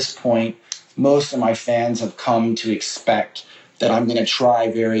think at this point, most of my fans have come to expect that I'm going to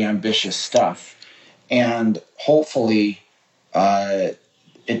try very ambitious stuff. And hopefully,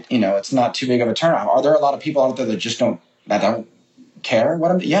 it's not too big of a turnout. Are there a lot of people out there that just don't care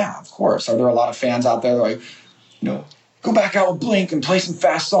what I'm doing? Yeah, of course. Are there a lot of fans out there that go back out with Blink and play some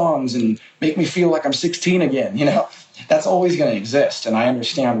fast songs and make me feel like I'm 16 again? That's always going to exist, and I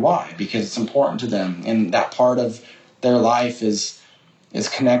understand why, because it's important to them, and that part of their life is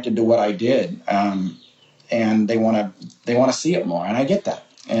connected to what I did, and they want to see it more, and I get that,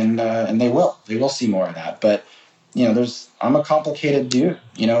 and they will see more of that. But I'm a complicated dude.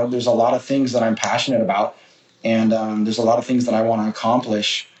 There's a lot of things that I'm passionate about, and there's a lot of things that I want to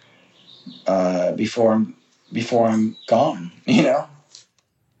accomplish before I'm gone.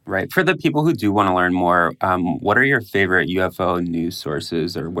 Right. For the people who do want to learn more, what are your favorite UFO news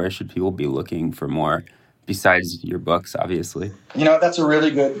sources, or where should people be looking for more besides your books, obviously? That's a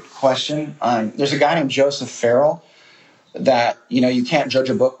really good question. There's a guy named Joseph Farrell that, you can't judge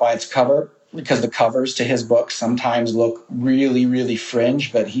a book by its cover, because the covers to his books sometimes look really, really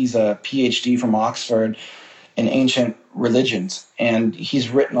fringe, but he's a PhD from Oxford in ancient religions, and he's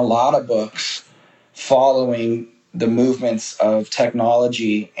written a lot of books following the movements of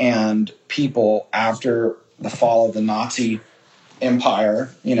technology and people after the fall of the Nazi empire,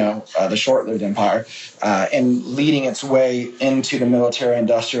 the short-lived empire, and leading its way into the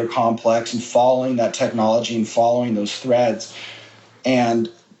military-industrial complex and following that technology and following those threads. And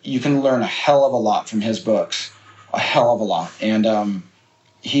you can learn a hell of a lot from his books, a hell of a lot. And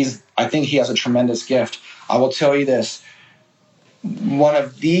I think he has a tremendous gift. I will tell you this, one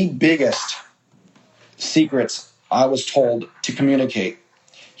of the biggest secrets I was told to communicate,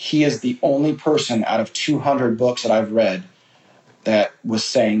 he is the only person out of 200 books that I've read that was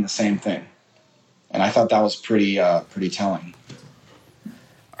saying the same thing. And I thought that was pretty telling.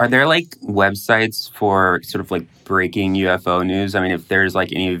 Are there websites for sort of breaking UFO news? I mean, if there's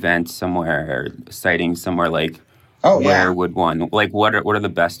any event somewhere or sighting somewhere, where would one, what are the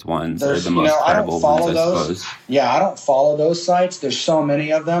best ones or the most credible ones, I suppose? Yeah, I don't follow those sites. There's so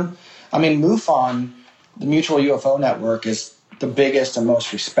many of them. I mean, MUFON, the Mutual UFO Network, is the biggest and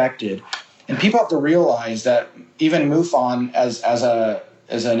most respected. And people have to realize that even MUFON,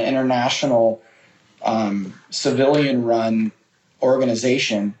 as an international civilian-run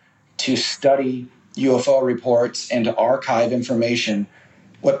organization to study UFO reports and to archive information,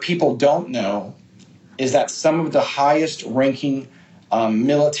 what people don't know is that some of the highest ranking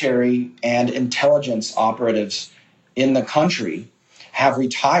military and intelligence operatives in the country have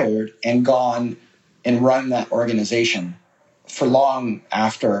retired and gone and run that organization for long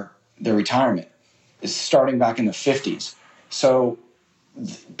after their retirement, starting back in the 50s. So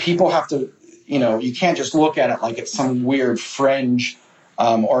people have to, you can't just look at it like it's some weird fringe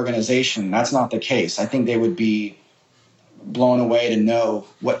organization. That's not the case. I think they would be blown away to know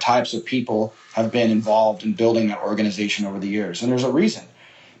what types of people have been involved in building that organization over the years. And there's a reason,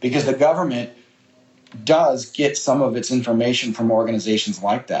 because the government does get some of its information from organizations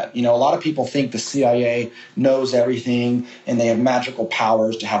like that. A lot of people think the CIA knows everything and they have magical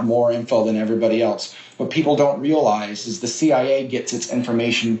powers to have more info than everybody else. What people don't realize is the CIA gets its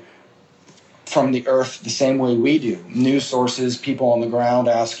information from the earth the same way we do. News sources, people on the ground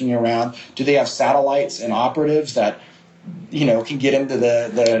asking around. Do they have satellites and operatives that can get into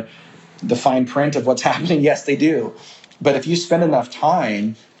the fine print of what's happening? Yes, they do. But if you spend enough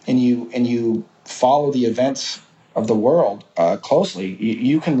time and you follow the events of the world closely,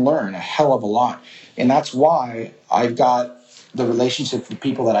 you can learn a hell of a lot. And that's why I've got the relationship with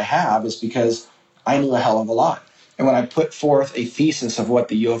people that I have, is because I knew a hell of a lot. And when I put forth a thesis of what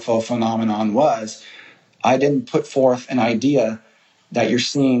the UFO phenomenon was, I didn't put forth an idea that you're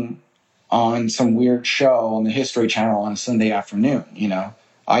seeing on some weird show on the History Channel on a Sunday afternoon.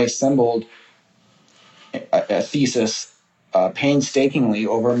 I assembled a thesis painstakingly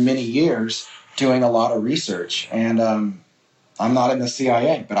over many years, doing a lot of research. And I'm not in the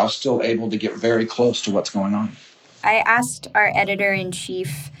CIA, but I was still able to get very close to what's going on. I asked our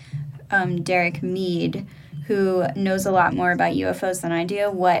editor-in-chief, Derek Mead, who knows a lot more about UFOs than I do,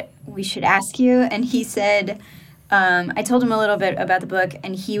 what we should ask you. And he said, I told him a little bit about the book,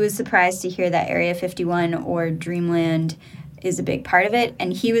 and he was surprised to hear that Area 51 or Dreamland is a big part of it.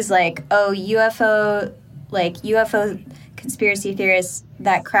 And he was like, oh, UFO conspiracy theorists,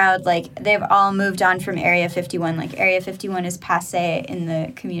 that crowd, they've all moved on from Area 51. Area 51 is passé in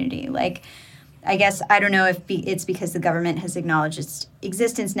the community. I guess, I don't know if it's because the government has acknowledged its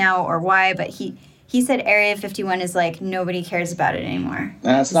existence now or why, but he said Area 51 is nobody cares about it anymore.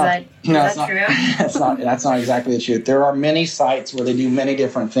 That's not true? That's not exactly the truth. There are many sites where they do many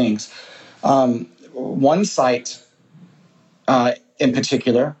different things. One site in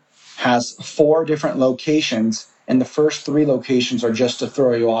particular has 4 different locations, and the first 3 locations are just to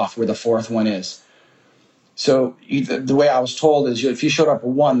throw you off where the 4th one is. So the way I was told is, if you showed up at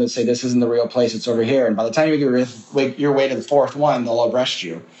one, they'd say, this isn't the real place, it's over here. And by the time you get your way to the 4th one, they'll arrest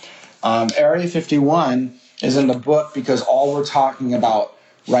you. Area 51 is in the book because all we're talking about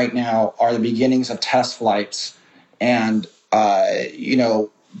right now are the beginnings of test flights and,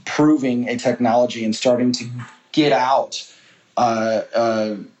 proving a technology and starting to get out.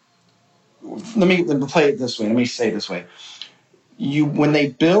 Let me play it this way. Let me say it this way. When they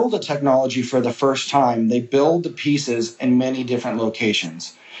build a technology for the first time, they build the pieces in many different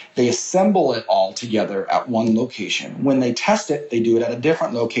locations. They assemble it all together at one location. When they test it, they do it at a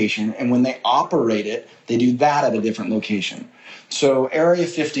different location. And when they operate it, they do that at a different location. So Area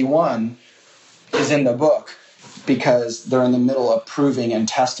 51 is in the book because they're in the middle of proving and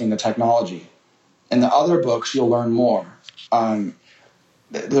testing the technology. In the other books, you'll learn more.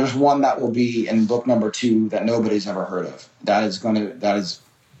 There's one that will be in book number 2 that nobody's ever heard of. That is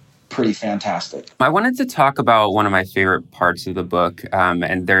pretty fantastic. I wanted to talk about one of my favorite parts of the book,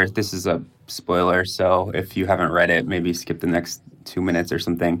 and this is a spoiler, so if you haven't read it, maybe skip the next 2 minutes or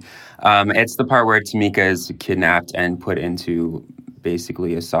something. It's the part where Tamika is kidnapped and put into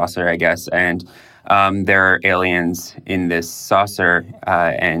basically a saucer, I guess, and there are aliens in this saucer,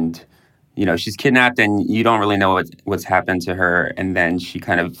 and she's kidnapped, and you don't really know what's happened to her, and then she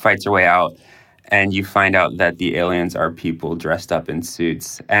kind of fights her way out. And you find out that the aliens are people dressed up in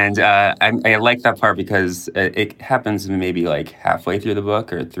suits. And I like that part because it happens maybe halfway through the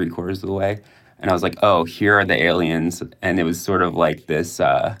book or 3/4 of the way. And I was like, oh, here are the aliens. And it was sort of like this,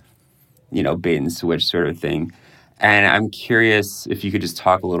 bait and switch sort of thing. And I'm curious if you could just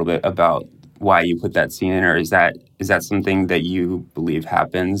talk a little bit about why you put that scene in, or is that something that you believe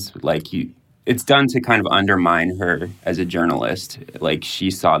happens? It's done to kind of undermine her as a journalist. She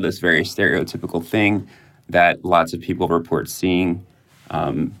saw this very stereotypical thing that lots of people report seeing.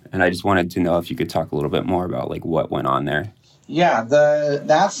 And I just wanted to know if you could talk a little bit more about what went on there. Yeah,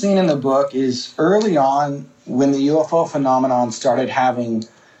 that scene in the book is early on when the UFO phenomenon started having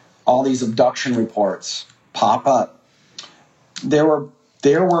all these abduction reports pop up. There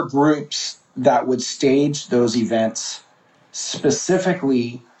were groups that would stage those events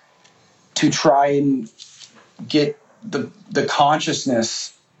specifically to try and get the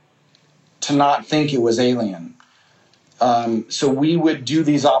consciousness to not think it was alien. So we would do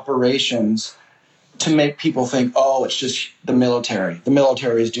these operations to make people think, oh, it's just the military. The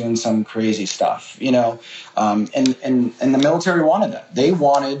military is doing some crazy stuff, you know. And the military wanted that. They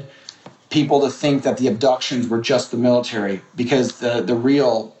wanted people to think that the abductions were just the military, because the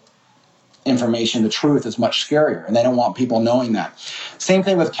real information, the truth, is much scarier, and they don't want people knowing that. Same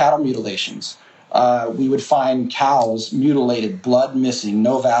thing with cattle mutilations. We would find cows mutilated, blood missing,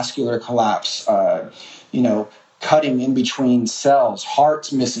 no vascular collapse, cutting in between cells,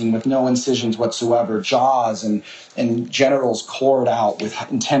 hearts missing with no incisions whatsoever, jaws and genitals cored out with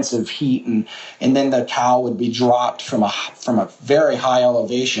intensive heat, and then the cow would be dropped from a very high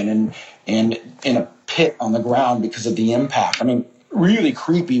elevation and in a pit on the ground because of the impact. I mean, really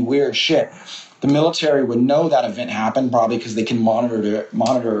creepy, weird shit. The military would know that event happened, probably because they can monitor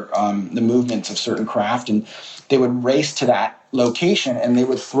the movements of certain craft, and they would race to that location and they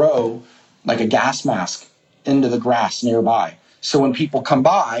would throw like a gas mask into the grass nearby. So when people come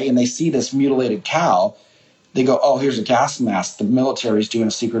by and they see this mutilated cow, they go, oh, here's a gas mask. The military's doing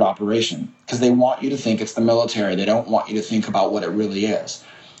a secret operation, because they want you to think it's the military. They don't want you to think about what it really is.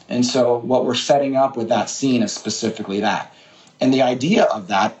 And so what we're setting up with that scene is specifically that. And the idea of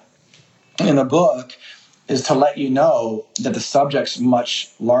that in the book is to let you know that the subject's much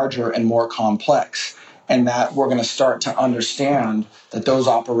larger and more complex, and that we're going to start to understand that those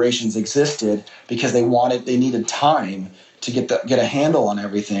operations existed because they needed time to get a handle on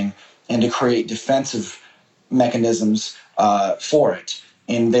everything and to create defensive mechanisms for it.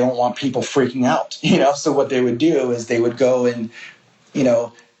 And they don't want people freaking out, you know. So what they would do is they would go and, you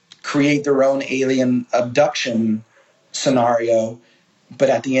know, create their own alien abduction scenario, but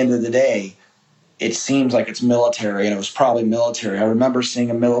at the end of the day, it seems like it's military, and it was probably military. I remember seeing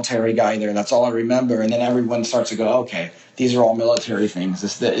a military guy there. That's all I remember. And then everyone starts to go, okay, these are all military things.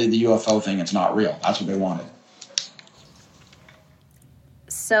 The UFO thing, it's not real. That's what they wanted.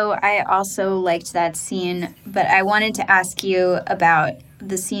 So I also liked that scene, but I wanted to ask you about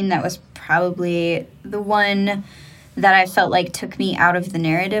the scene that was probably the one that I felt like took me out of the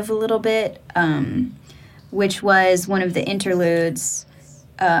narrative a little bit, which was one of the interludes.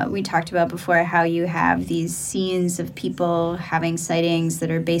 We talked about before how you have these scenes of people having sightings that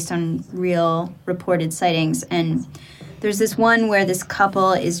are based on real reported sightings. And there's this one where this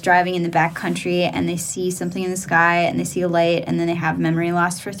couple is driving in the backcountry and they see something in the sky and they see a light, and then they have memory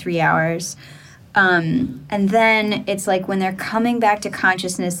loss for 3 hours. And then it's like when they're coming back to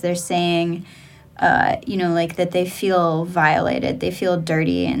consciousness, they're saying, like that they feel violated, they feel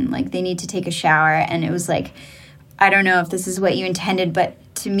dirty, and like they need to take a shower. And it was like, I don't know if this is what you intended, but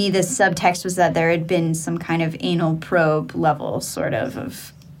to me, the subtext was that there had been some kind of anal probe level sort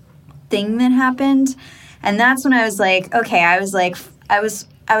of thing that happened. And that's when I was like, okay, I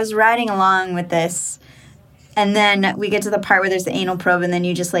was riding along with this. And then we get to the part where there's the anal probe, and then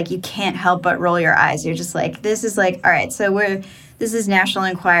you just like, you can't help but roll your eyes. You're just like, this is like, all right, so this is National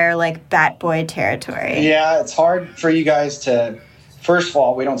Enquirer, like Bat Boy territory. Yeah, it's hard for you guys to, first of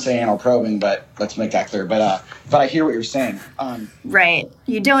all, we don't say anal probing, but let's make that clear. But I hear what you're saying. Right.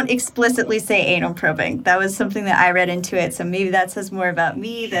 You don't explicitly say anal probing. That was something that I read into it, so maybe that says more about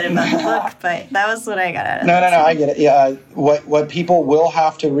me than about the book, but that was what I got out of it. No, I get it. Yeah, what people will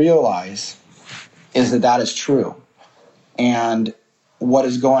have to realize is that is true. And what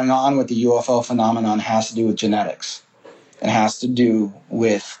is going on with the UFO phenomenon has to do with genetics. It has to do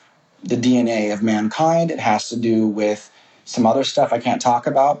with the DNA of mankind. It has to do with some other stuff I can't talk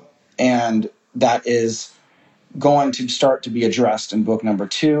about. And that is going to start to be addressed in book number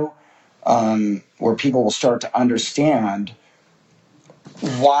 2, where people will start to understand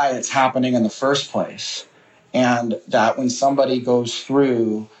why it's happening in the first place. And that when somebody goes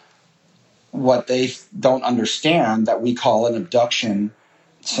through what they don't understand, that we call an abduction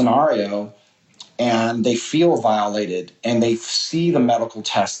scenario, and they feel violated, and they see the medical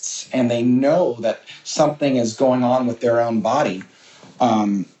tests, and they know that something is going on with their own body,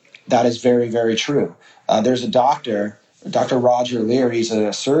 that is very, very true. There's a doctor, Dr. Roger Lear. He's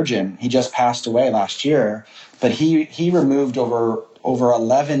a surgeon. He just passed away last year, but he removed over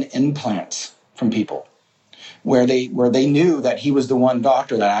 11 implants from people, where they knew that he was the one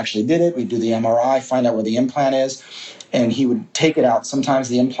doctor that actually did it. We'd do the MRI, find out where the implant is, and he would take it out. Sometimes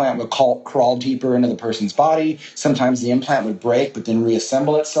the implant would crawl deeper into the person's body. Sometimes the implant would break but then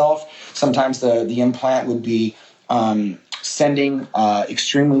reassemble itself. Sometimes the implant would be sending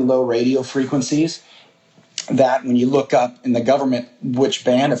extremely low radio frequencies that when you look up in the government which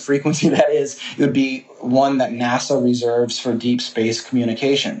band of frequency that is, it would be one that NASA reserves for deep space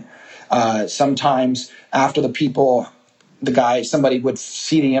communication. Sometimes after the people somebody would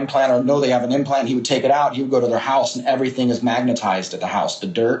see the implant or know they have an implant. He would take it out. He would go to their house, and everything is magnetized at the house. The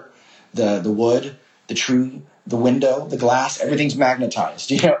dirt, the wood, the tree, the window, the glass, everything's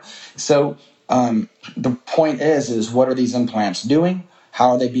magnetized. So the point is what are these implants doing?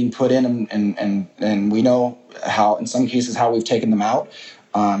 How are they being put in? And we know how, in some cases, how we've taken them out.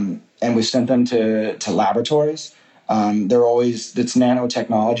 And we've sent them to laboratories. It's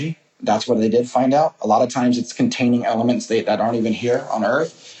nanotechnology. That's what they did find out. A lot of times it's containing elements that aren't even here on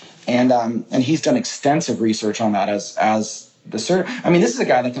Earth. And he's done extensive research on that as the surgeon. I mean, this is a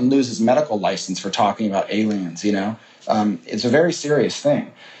guy that can lose his medical license for talking about aliens, It's a very serious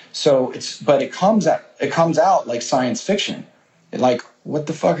thing. So it comes out like science fiction. Like, what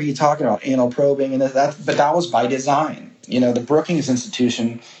the fuck are you talking about? Anal probing and that, but that was by design. The Brookings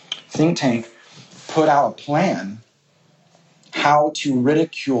Institution think tank put out a plan how to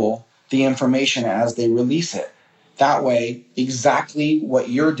ridicule the information as they release it. That way, exactly what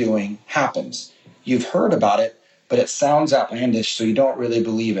you're doing happens. You've heard about it, but it sounds outlandish, so you don't really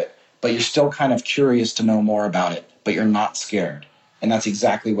believe it. But you're still kind of curious to know more about it, but you're not scared. And that's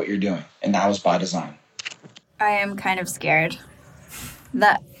exactly what you're doing. And that was by design. I am kind of scared.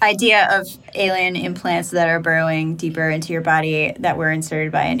 The idea of alien implants that are burrowing deeper into your body that were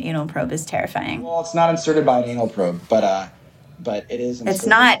inserted by an anal probe is terrifying. Well, it's not inserted by an anal probe, but it is inserted. It's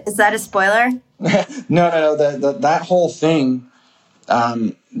not. Is that a spoiler? No. That whole thing,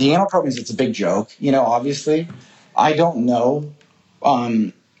 the anal probe it's a big joke. Obviously, I don't know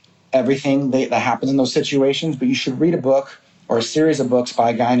everything that happens in those situations, but you should read a book or a series of books by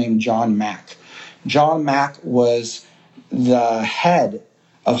a guy named John Mack. John Mack was the head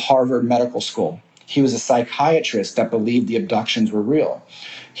of Harvard Medical School. He was a psychiatrist that believed the abductions were real.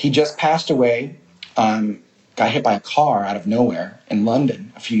 He just passed away, got hit by a car out of nowhere in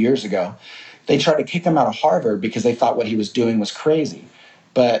London a few years ago. They tried to kick him out of Harvard because they thought what he was doing was crazy.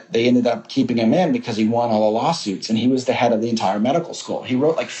 But they ended up keeping him in because he won all the lawsuits, and he was the head of the entire medical school. He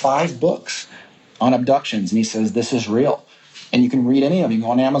wrote like 5 books on abductions, and he says, this is real. And you can read any of them. You can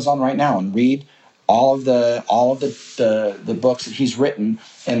go on Amazon right now and read all of the books that he's written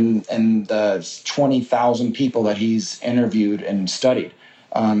and the 20,000 people that he's interviewed and studied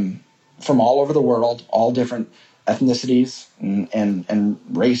from all over the world, all different ethnicities and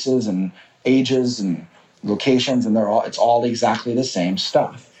races and ages and locations, and it's all exactly the same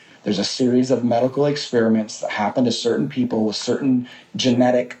stuff. There's a series of medical experiments that happen to certain people with certain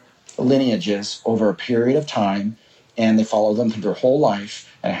genetic lineages over a period of time, and they follow them through their whole life,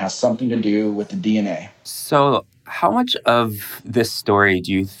 and it has something to do with the DNA. So how much of this story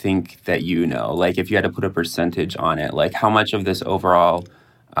do you think that you know? Like, if you had to put a percentage on it, like how much of this overall,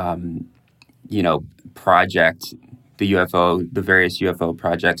 project, the various UFO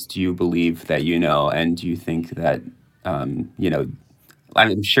projects, do you believe that you know? And do you think that, I'm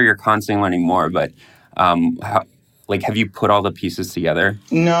sure you're constantly learning more, but have you put all the pieces together?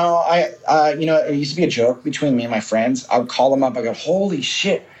 No, it used to be a joke between me and my friends. I would call them up. I go, holy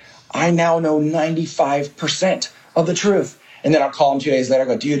shit, I now know 95% of the truth. And then I'll call them 2 days later. I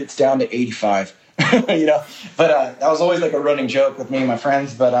go, dude, it's down to 85. But that was always like a running joke with me and my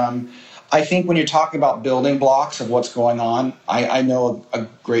friends. But I think when you're talking about building blocks of what's going on, I know a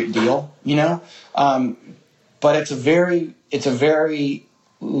great deal, but it's a very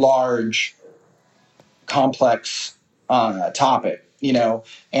large, complex topic,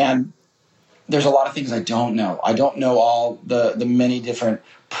 and there's a lot of things I don't know. I don't know all the many different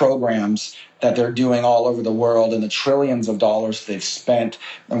programs that they're doing all over the world and the trillions of dollars they've spent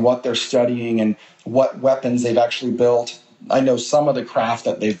and what they're studying and what weapons they've actually built. I know some of the craft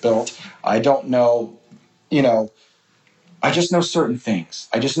that they've built. I don't know, I just know certain things.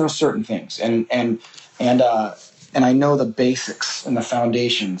 And I know the basics and the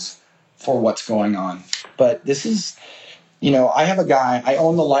foundations for what's going on. But this is, I have a guy, I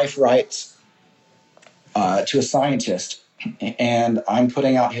own the life rights to a scientist, and I'm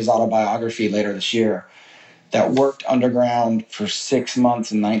putting out his autobiography later this year, that worked underground for 6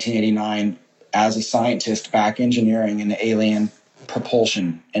 months in 1989 as a scientist back engineering an alien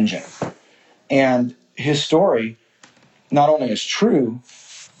propulsion engine. And his story not only is true,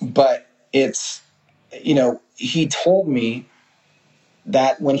 but it's, he told me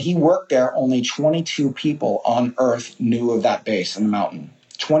that when he worked there, only 22 people on Earth knew of that base in the mountain.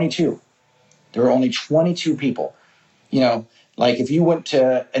 22. There were only 22 people. Like if you went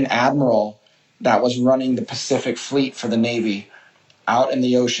to an admiral that was running the Pacific Fleet for the Navy out in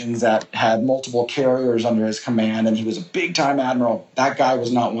the oceans that had multiple carriers under his command, and he was a big-time admiral, that guy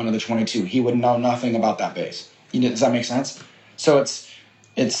was not one of the 22. He would know nothing about that base. Does that make sense? So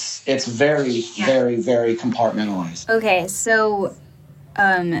It's very, very, very compartmentalized. Okay, so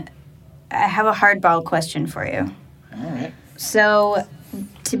I have a hardball question for you. All right. So,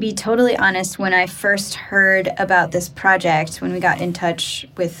 to be totally honest, when I first heard about this project, when we got in touch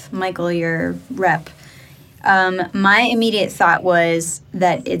with Michael, your rep, my immediate thought was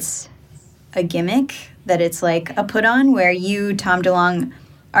that it's a gimmick, that it's like a put-on where you, Tom DeLonge,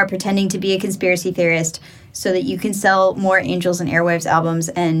 are pretending to be a conspiracy theorist so that you can sell more Angels and Airwaves albums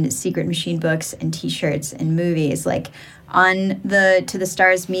and Secret Machine books and T-shirts and movies. Like, on the To the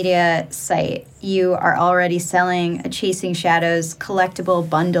Stars Media site, you are already selling a Chasing Shadows collectible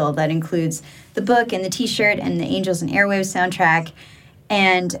bundle that includes the book and the T-shirt and the Angels and Airwaves soundtrack.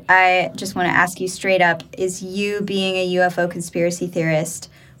 And I just want to ask you straight up, is you being a UFO conspiracy theorist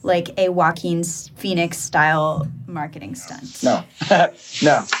like a Joaquin Phoenix-style marketing stunt? No.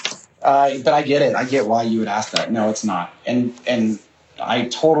 No. But I get it. I get why you would ask that. No, it's not. And I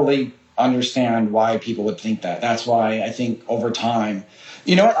totally understand why people would think that. That's why I think over time,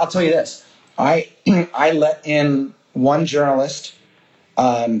 you know what? I'll tell you this. I let in one journalist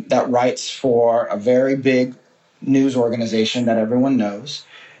that writes for a very big news organization that everyone knows,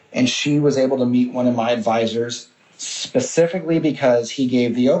 and she was able to meet one of my advisors specifically because he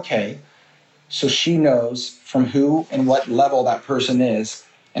gave the okay, so she knows from who and what level that person is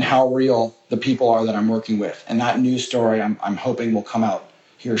and how real the people are that I'm working with. And that news story I'm hoping will come out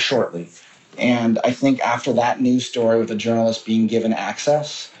here shortly. And I think after that news story with a journalist being given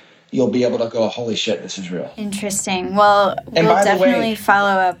access, you'll be able to go, holy shit, this is real. Interesting. Well, we'll definitely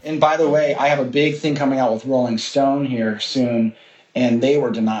follow up. And by the way, I have a big thing coming out with Rolling Stone here soon, and they were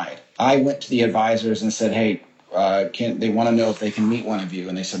denied. I went to the advisors and said, hey, they want to know if they can meet one of you.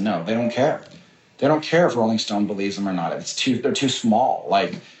 And they said, no, they don't care. They don't care if Rolling Stone believes them or not. They're too small.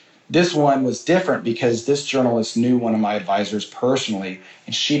 Like, this one was different because this journalist knew one of my advisors personally,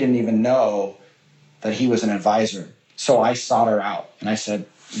 and she didn't even know that he was an advisor. So I sought her out, and I said,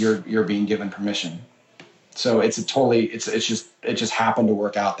 "You're being given permission." So it just happened to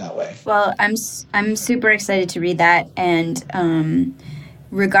work out that way. Well, I'm super excited to read that, and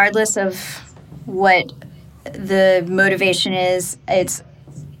regardless of what the motivation is, it's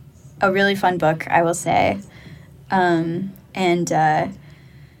a really fun book, I will say,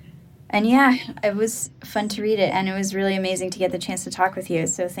 and yeah, it was fun to read it, and it was really amazing to get the chance to talk with you.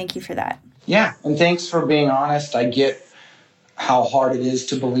 So thank you for that. Yeah, and thanks for being honest. I get how hard it is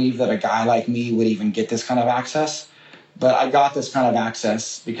to believe that a guy like me would even get this kind of access. But I got this kind of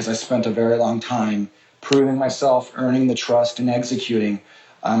access because I spent a very long time proving myself, earning the trust, and executing,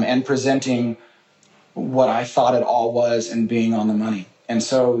 and presenting what I thought it all was and being on the money. And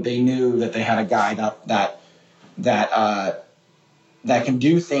so they knew that they had a guy that can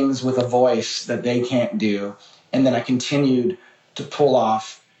do things with a voice that they can't do. And then I continued to pull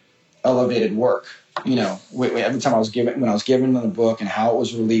off elevated work. You know, every time when I was given the book and how it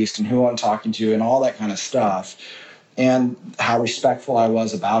was released and who I'm talking to and all that kind of stuff, and how respectful I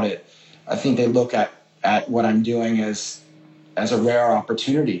was about it, I think they look at what I'm doing as a rare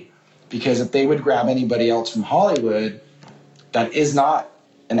opportunity. Because if they would grab anybody else from Hollywood that is not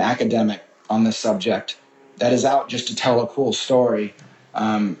an academic on this subject, that is out just to tell a cool story,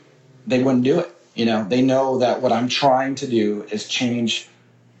 they wouldn't do it. You know, they know that what I'm trying to do is change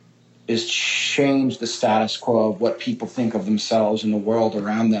the status quo of what people think of themselves and the world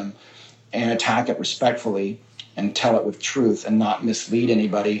around them, and attack it respectfully and tell it with truth and not mislead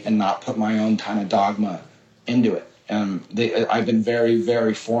anybody and not put my own kind of dogma into it. I've been very,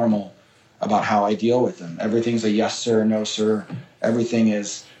 very formal about how I deal with them. Everything's a yes sir, no sir. Everything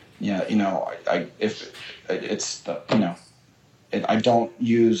is, I don't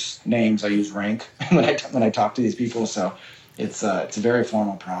use names. I use rank when I talk to these people. So it's a very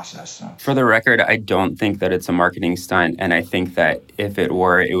formal process. So. For the record, I don't think that it's a marketing stunt, and I think that if it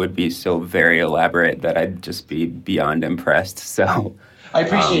were, it would be so very elaborate that I'd just be beyond impressed. So I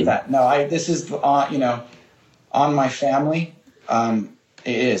appreciate that. No, this is on my family.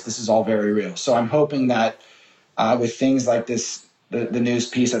 This is all very real. So I'm hoping that with things like this, the news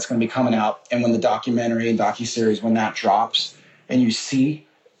piece that's going to be coming out, and when the documentary and docuseries, when that drops, and you see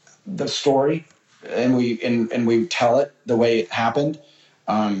the story, and we tell it the way it happened,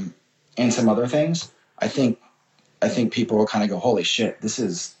 and some other things, I think people will kind of go, holy shit, this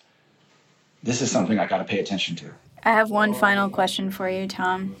is something I got to pay attention to. I have one final question for you,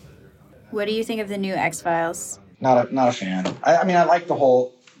 Tom. What do you think of the new X-Files? Not a fan. I mean, I like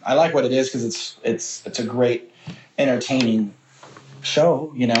what it is because it's a great, entertaining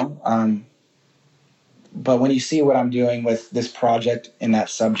show, but when you see what I'm doing with this project and that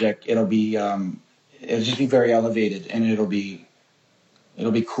subject, it'll just be very elevated, and it'll be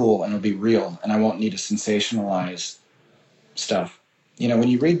It'll be cool and it'll be real, and I won't need to sensationalize stuff. You know, when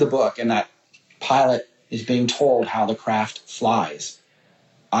you read the book and that pilot is being told how the craft flies,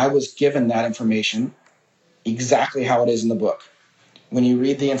 I was given that information exactly how it is in the book. When you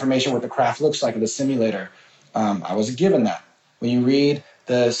read the information what the craft looks like in the simulator, I was given that. When you read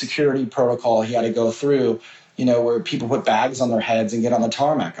the security protocol he had to go through, you know, where people put bags on their heads and get on the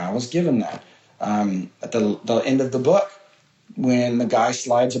tarmac, I was given that. At the end of the book, when the guy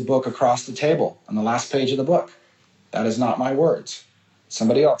slides a book across the table on the last page of the book, that is not my words,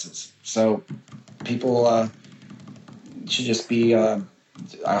 somebody else's. So people should just be, I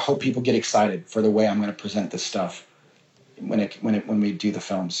hope people get excited for the way I'm going to present this stuff when we do the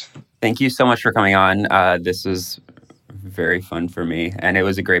films. Thank you so much for coming on. This was very fun for me, and it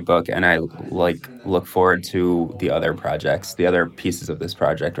was a great book, and I look forward to the other projects, the other pieces of this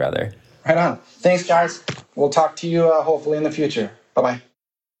project, rather. Right on. Thanks, guys. We'll talk to you hopefully in the future. Bye-bye.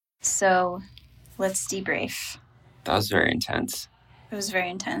 So, let's debrief. That was very intense. It was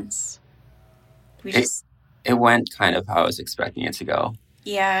very intense. It went kind of how I was expecting it to go.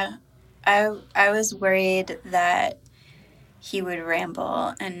 Yeah. I was worried that he would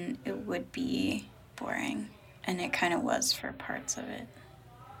ramble and it would be boring. And it kind of was for parts of it.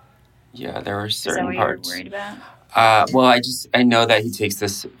 Yeah, there were certain parts. Is that what parts. you were worried about? Well, I know that he takes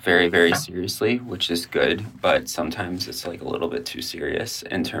this very, very seriously, which is good, but sometimes it's like a little bit too serious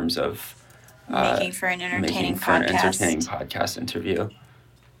in terms of making for an entertaining podcast interview.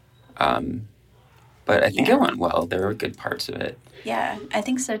 But I think it went well. There were good parts of it. Yeah, I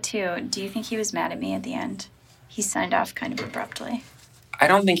think so too. Do you think he was mad at me at the end? He signed off kind of abruptly. I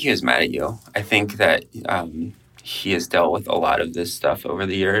don't think he was mad at you. I think that he has dealt with a lot of this stuff over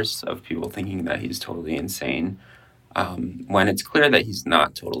the years of people thinking that he's totally insane. When it's clear that he's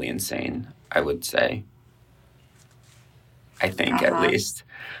not totally insane, I would say. I think, at least.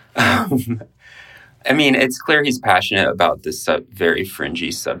 I mean, it's clear he's passionate about this very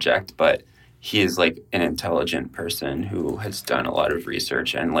fringy subject, but he is like an intelligent person who has done a lot of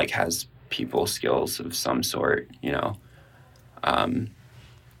research and like has people skills of some sort, you know. I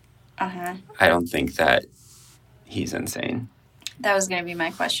don't think that he's insane. That was going to be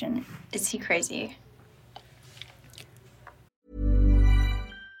my question. Is he crazy?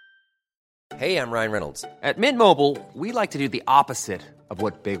 Hey, I'm Ryan Reynolds. At Mint Mobile, we like to do the opposite of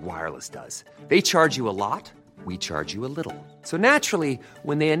what Big Wireless does. They charge you a lot, we charge you a little. So naturally,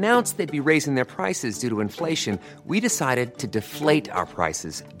 when they announced they'd be raising their prices due to inflation, we decided to deflate our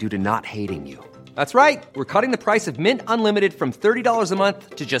prices due to not hating you. That's right. We're cutting the price of Mint Unlimited from $30 a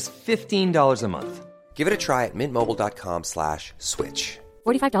month to just $15 a month. Give it a try at mintmobile.com/switch.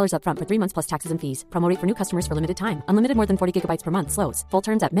 $45 up front for 3 months plus taxes and fees. Promo rate for new customers for limited time. Unlimited more than 40 gigabytes per month. Slows full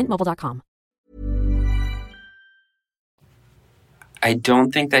terms at mintmobile.com. I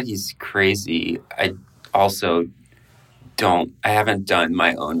don't think that he's crazy. I also I haven't done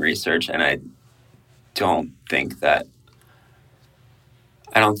my own research, and I don't think that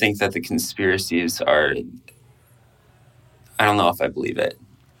the conspiracies are, I don't know if I believe it.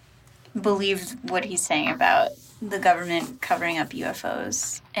 Believe what he's saying about the government covering up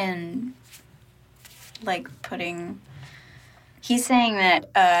UFOs and like he's saying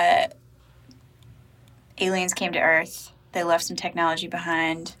that aliens came to Earth, they left some technology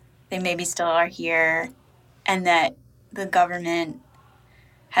behind, they maybe still are here, and that the government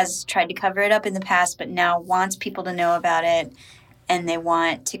has tried to cover it up in the past but now wants people to know about it, and they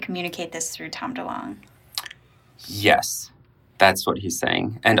want to communicate this through Tom DeLonge. Yes, that's what he's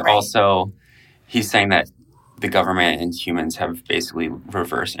saying. And also, he's saying that the government and humans have basically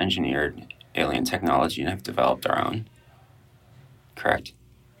reverse engineered alien technology and have developed our own. Correct?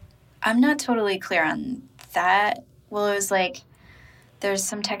 I'm not totally clear on that. Well, it was like there's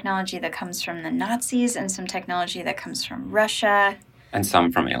some technology that comes from the Nazis and some technology that comes from Russia. And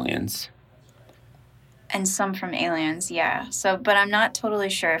some from aliens. And some from aliens, yeah. So, but I'm not totally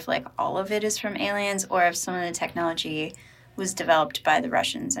sure if like all of it is from aliens or if some of the technology was developed by the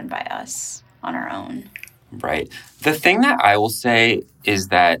Russians and by us on our own. Right. The thing that I will say is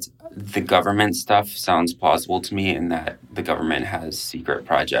that the government stuff sounds plausible to me in that the government has secret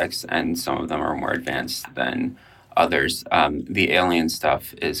projects and some of them are more advanced than others. The alien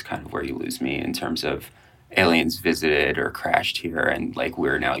stuff is kind of where you lose me in terms of aliens visited or crashed here and like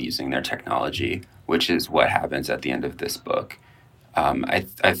we're now using their technology, which is what happens at the end of this book.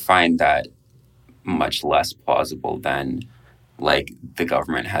 I find that much less plausible than like the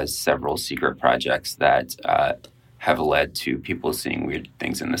government has several secret projects that have led to people seeing weird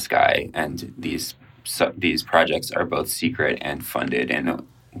things in the sky, and these projects are both secret and funded in a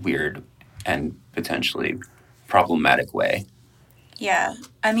weird and potentially problematic way. Yeah.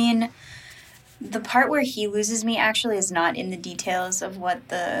 I mean, the part where he loses me actually is not in the details of what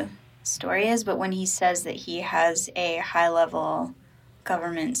the story is, but when he says that he has a high-level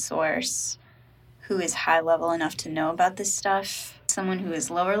government source who is high-level enough to know about this stuff, someone who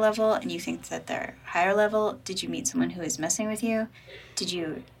is lower level, and you think that they're higher level, did you meet someone who is messing with you? Did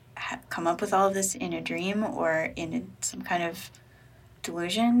you come up with all of this in a dream or in some kind of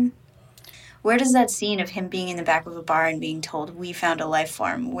delusion? Where does that scene of him being in the back of a bar and being told, we found a life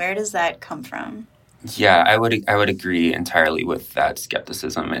form, where does that come from? Yeah, I would agree entirely with that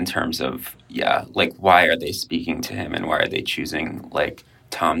skepticism in terms of, like, why are they speaking to him and why are they choosing, like,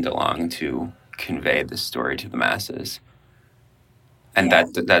 Tom DeLonge to convey this story to the masses? And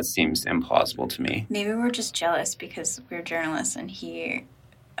that seems implausible to me. Maybe we're just jealous because we're journalists and he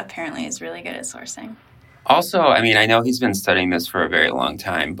apparently is really good at sourcing. Also, I mean, I know he's been studying this for a very long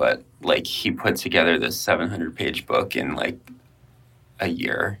time, but, like, he put together this 700-page book in, like, a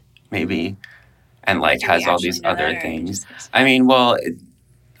year, maybe, and, like, has all these other things. I mean, well,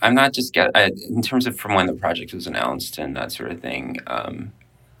 I'm not just in terms of from when the project was announced and that sort of thing,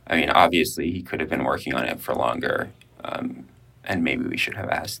 I mean, obviously, he could have been working on it for longer, and maybe we should have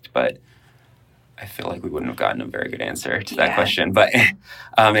asked, but I feel like we wouldn't have gotten a very good answer to that question. But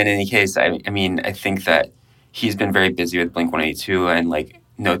in any case, I mean, I think that he's been very busy with Blink-182, and, like,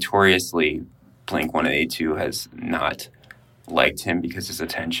 notoriously, Blink-182 has not liked him because his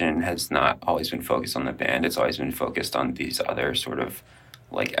attention has not always been focused on the band. It's always been focused on these other sort of,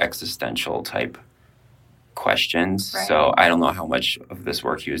 like, existential type questions. Right. So I don't know how much of this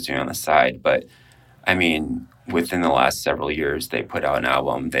work he was doing on the side, but I mean, within the last several years, they put out an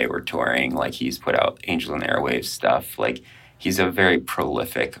album, they were touring, like, he's put out Angels on Airwaves stuff. Like, he's a very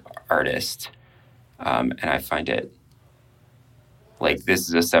prolific artist. And I find it, like, this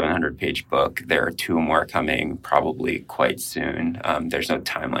is a 700-page book. There are 2 more coming probably quite soon. There's no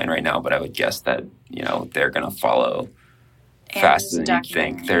timeline right now, but I would guess that, you know, they're going to follow faster than you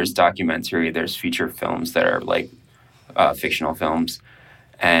think. There's documentary, there's feature films that are, like, fictional films.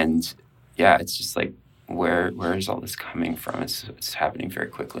 And, yeah, it's just, like, where is all this coming from? It's happening very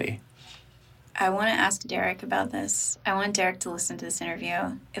quickly. I want to ask Derek about this. I want Derek to listen to this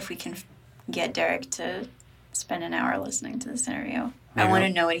interview, if we can get Derek to spend an hour listening to this interview. I want to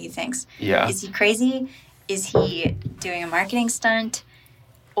know what he thinks. Yeah. Is he crazy? Is he doing a marketing stunt?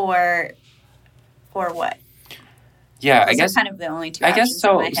 Or what? Yeah, Those I guess are kind of the only 2 I options guess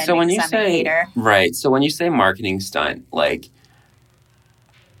so. in my head So when you I'm a say hater. right, so when you say marketing stunt, like,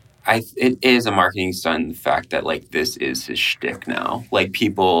 it is a marketing stunt in the fact that, like, this is his shtick now. Like,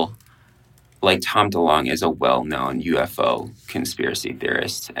 people, like, Tom DeLonge is a well-known UFO conspiracy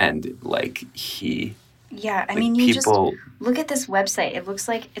theorist, and, like, he... Yeah, I like, mean, you people, just look at this website. It looks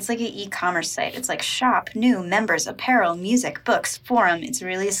like it's like an e-commerce site. It's like shop, new, members, apparel, music, books, forum. It's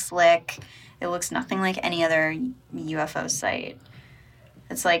really slick. It looks nothing like any other UFO site.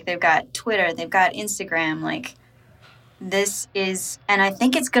 It's like they've got Twitter, they've got Instagram, like... This is, and I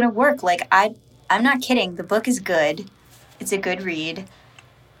think it's going to work. Like, I'm not kidding. The book is good. It's a good read.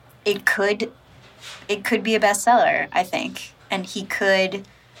 It could be a bestseller, I think. And he could,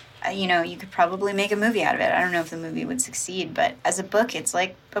 you know, you could probably make a movie out of it. I don't know if the movie would succeed, but as a book, it's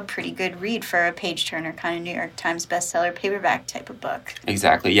like a pretty good read for a page-turner kind of New York Times bestseller paperback type of book.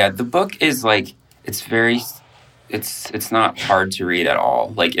 Exactly. Yeah, the book is, like, it's very... It's not hard to read at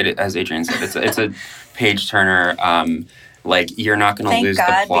all. Like, as Adrienne said, it's a page turner. Like, you're not going to lose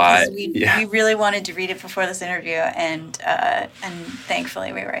the plot. Thank God, because we really wanted to read it before this interview, and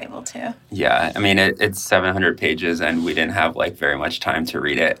thankfully we were able to. Yeah, I mean, it's 700 pages, and we didn't have, like, very much time to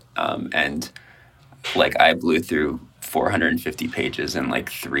read it. And, like, I blew through 450 pages in, like,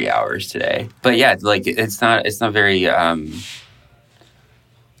 3 hours today. But yeah, like, it's not very. I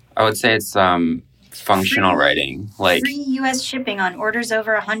would say it's functional writing, like free U.S. shipping on orders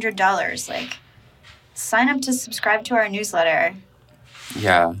over $100. Like, sign up to subscribe to our newsletter.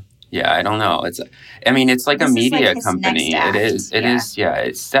 Yeah, I don't know. It's like this a media company. It is.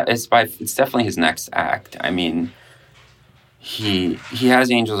 It's definitely his next act. I mean, he has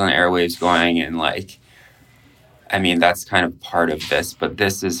Angels on Airwaves going, and, like, I mean, that's kind of part of this. But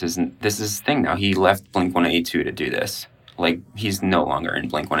this is his thing now. He left Blink-182 to do this. Like, he's no longer in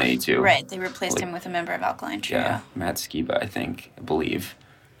Blink-182. Right, they replaced him with a member of Alkaline Trio. Yeah, Matt Skiba, I believe.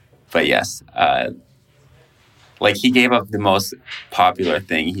 But yes, like, he gave up the most popular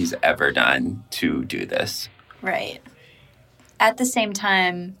thing he's ever done to do this. Right. At the same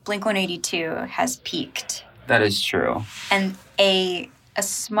time, Blink-182 has peaked. That is true. And a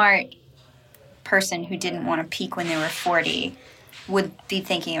smart person who didn't want to peak when they were 40 would be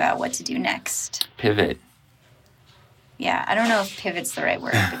thinking about what to do next. Pivot. Yeah, I don't know if pivot's the right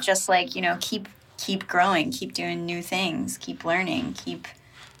word, but just like, you know, keep growing, keep doing new things, keep learning, keep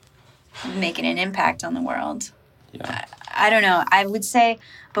making an impact on the world. Yeah. I don't know. I would say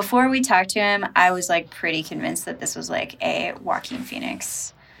before we talked to him, I was like pretty convinced that this was like a Joaquin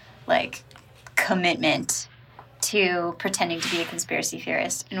Phoenix like commitment to pretending to be a conspiracy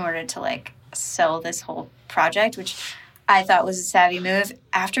theorist in order to like sell this whole project, which I thought was a savvy move.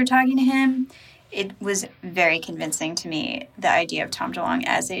 After talking to him, it was very convincing to me, the idea of Tom DeLonge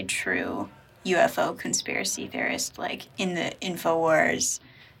as a true UFO conspiracy theorist, like in the InfoWars,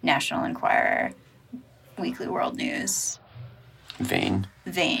 National Enquirer, Weekly World News. Vein,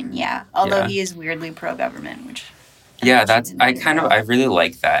 yeah. Although he is weirdly pro-government, which... Yeah, I really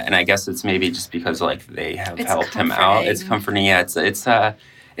like that. And I guess it's maybe just because, like, they have helped him out. It's comforting. Yeah,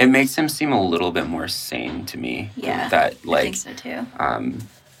 it makes him seem a little bit more sane to me. Yeah, that, like, I think so, too.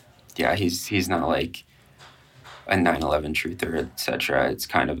 Yeah, he's not, like, a 9/11 truther, etc. It's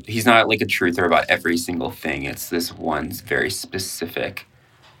kind of... He's not, like, a truther about every single thing. It's this one very specific,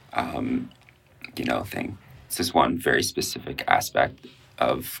 thing. It's this one very specific aspect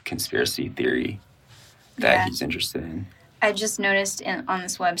of conspiracy theory that he's interested in. I just noticed on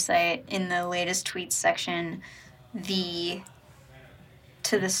this website, in the latest tweets section, the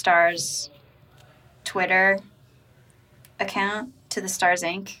To the Stars Twitter account, To the Stars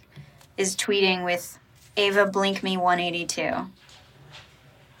Inc., is tweeting with Ava Blink Me 182.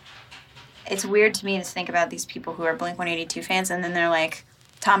 It's weird to me to think about these people who are Blink 182 fans, and then they're like,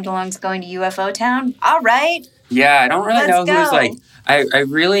 Tom DeLonge's going to UFO Town? All right. Yeah, I don't really know who's, like... I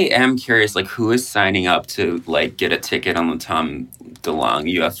really am curious, like, who is signing up to, like, get a ticket on the Tom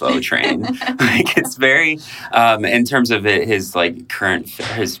DeLonge UFO train. Like, it's very... in terms of his, like,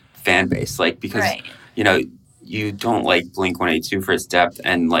 his fan base. Like, because, you don't like Blink-182 for its depth,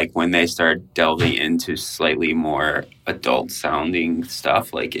 and, like, when they start delving into slightly more adult-sounding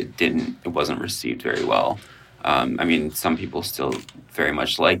stuff, like, it wasn't received very well. I mean, some people still very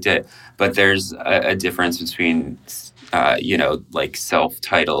much liked it, but there's a difference between, like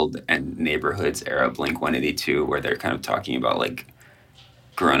self-titled and Neighborhoods era Blink-182, where they're kind of talking about like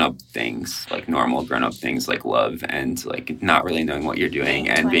grown-up things, like normal grown-up things like love and like not really knowing what you're doing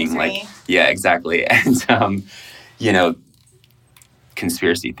and being like, yeah, exactly. And,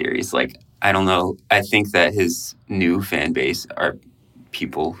 conspiracy theories. Like, I don't know. I think that his new fan base are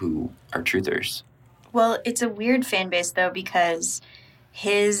people who are truthers. Well, it's a weird fan base, though, because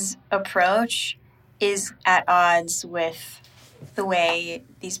his approach is at odds with the way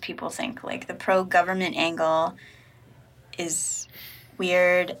these people think. Like, the pro-government angle is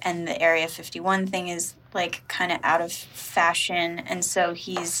weird, and the Area 51 thing is, like, kind of out of fashion. And so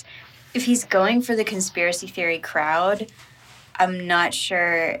if he's going for the conspiracy theory crowd, I'm not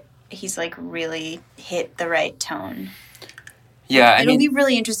sure he's, like, really hit the right tone. Yeah, It'll be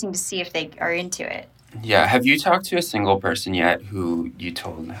really interesting to see if they are into it. Yeah. Have you talked to a single person yet who you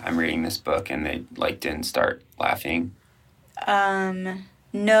told, I'm reading this book, and they, like, didn't start laughing?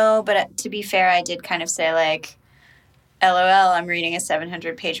 No, but to be fair, I did kind of say, like, LOL, I'm reading a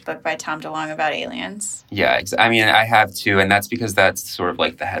 700-page book by Tom DeLonge about aliens. Yeah, I mean, I have too, and that's because that's sort of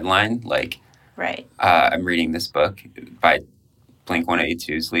like the headline. Like, right. I'm reading this book by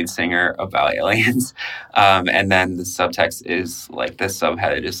Blink-182's lead singer about aliens. And then the subtext is, like, the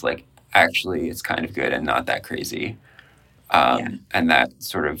subhead is, like, actually, it's kind of good and not that crazy. And that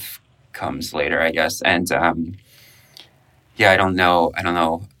sort of comes later, I guess. And, I don't know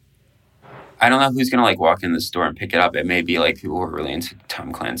who's going to, like, walk in the store and pick it up. It may be, like, people who are really into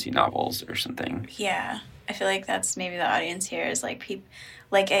Tom Clancy novels or something. Yeah. I feel like that's maybe the audience here is, like,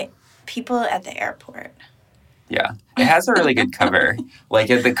 people at the airport. Yeah. It has a really good cover. Like,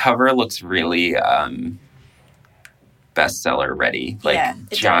 the cover looks really bestseller ready. Like,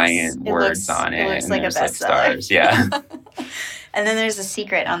 giant words on it. It looks and like a there's, bestseller. like, stars. Yeah. And then there's a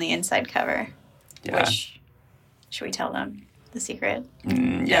secret on the inside cover. Yeah. Which, should we tell them the secret?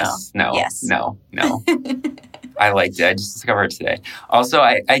 Yes. No. Yes. No. I liked it. I just discovered it today. Also,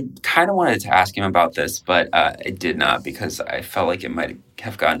 I kind of wanted to ask him about this, but I did not because I felt like it might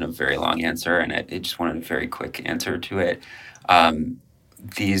have gotten a very long answer, and I just wanted a very quick answer to it.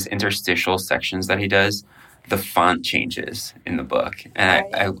 These interstitial sections that he does, the font changes in the book, and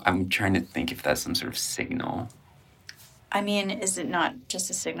right. I'm trying to think if that's some sort of signal. I mean, is it not just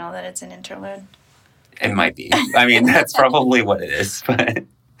a signal that it's an interlude? It might be. I mean, that's probably what it is, but...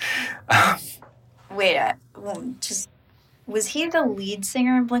 Wait, was he the lead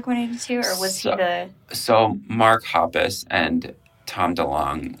singer in Blink-182, or was he the... So Mark Hoppus and Tom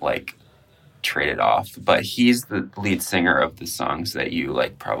DeLonge, like, traded off, but he's the lead singer of the songs that you,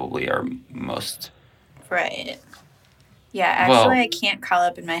 like, probably are most... Right. Yeah, actually, I can't call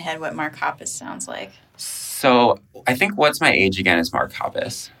up in my head what Mark Hoppus sounds like. So I think What's My Age Again is Mark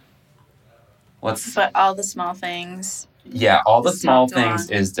Hoppus. But All the Small Things. Yeah, All the Small Things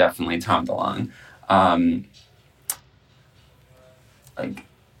DeLonge. is definitely Tom DeLonge.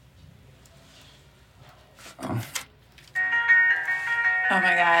 Oh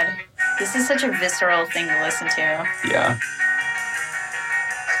my God. This is such a visceral thing to listen to. Yeah.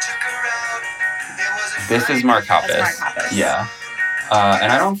 This is Mark Hoppus. That's Mark Hoppus. Yeah.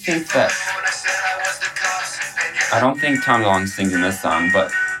 And I don't think Tom DeLonge's singing this song,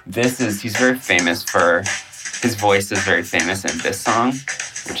 but he's very famous for, his voice is very famous in this song,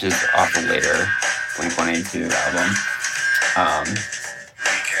 which is off a later Blink-182 album.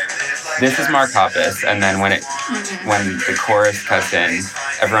 This is Mark Hoppus, and then when the chorus cuts in,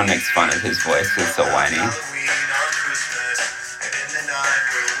 everyone makes fun of his voice because it's so whiny.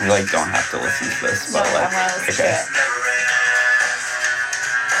 We don't have to listen to this, but okay.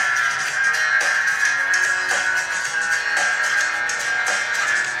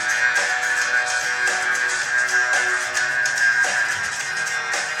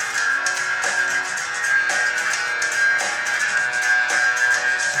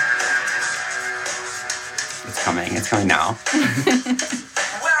 It's coming now. Where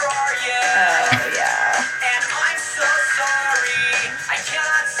are you? Oh, yeah. And I'm so sorry. I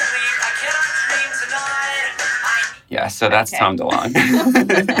cannot sleep. I cannot dream tonight. Yeah, so that's Tom DeLonge.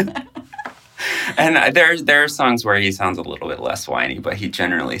 And there are songs where he sounds a little bit less whiny, but he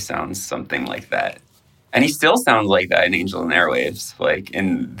generally sounds something like that. And he still sounds like that in Angel and Airwaves.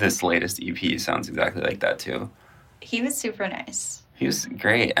 In this latest EP, he sounds exactly like that, too. He was super nice. He was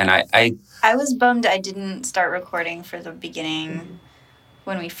great. And I was bummed I didn't start recording for the beginning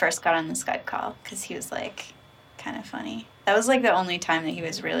when we first got on the Skype call, because he was, kind of funny. That was, the only time that he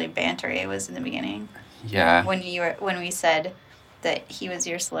was really bantery was in the beginning. Yeah. When we said that he was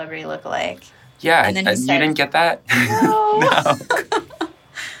your celebrity lookalike. Yeah, and then you didn't get that? No. No.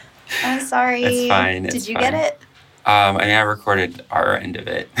 I'm sorry. It's fine. Did you get it? I recorded our end of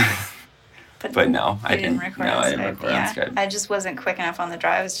it. But no, I didn't record on Skype. I just wasn't quick enough on the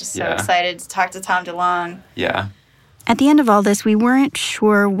drive. I was just so excited to talk to Tom DeLonge. Yeah. At the end of all this, we weren't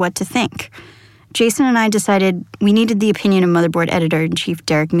sure what to think. Jason and I decided we needed the opinion of Motherboard Editor-in-Chief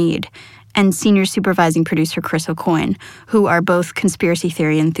Derek Mead and Senior Supervising Producer Chris O'Coin, who are both conspiracy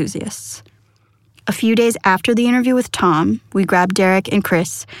theory enthusiasts. A few days after the interview with Tom, we grabbed Derek and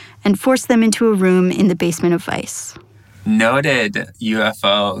Chris and forced them into a room in the basement of Vice. Noted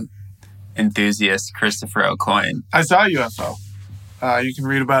UFO enthusiast Christopher O'Coin. I saw a UFO. You can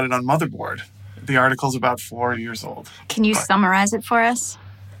read about it on Motherboard. The article's about 4 years old. Can you summarize it for us?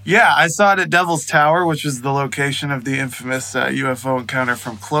 Yeah, I saw it at Devil's Tower, which was the location of the infamous UFO encounter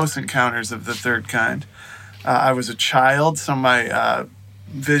from Close Encounters of the Third Kind. I was a child, so my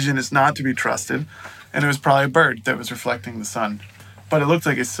vision is not to be trusted, and it was probably a bird that was reflecting the sun. But it looked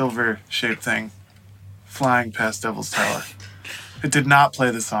like a silver-shaped thing flying past Devil's Tower. It did not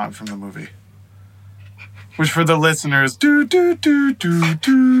play the song from the movie. Which for the listeners, do, do, do, do,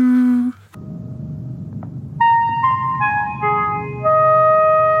 do.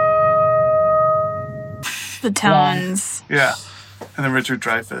 The tones. Yeah. And then Richard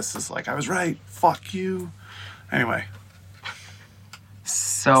Dreyfuss is like, I was right. Fuck you. Anyway.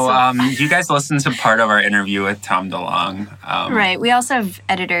 So you guys listened to part of our interview with Tom DeLonge. Right. We also have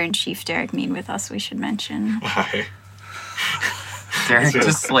Editor-in-Chief Derek Mead with us, we should mention. Hi. Derek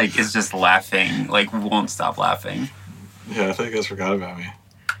is just laughing, won't stop laughing. Yeah, I think you guys forgot about me.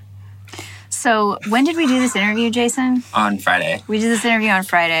 So when did we do this interview, Jason? On Friday. We did this interview on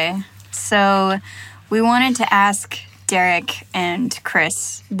Friday. So we wanted to ask Derek and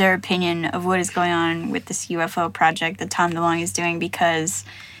Chris their opinion of what is going on with this UFO project that Tom DeLonge is doing, because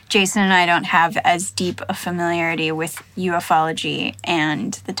Jason and I don't have as deep a familiarity with ufology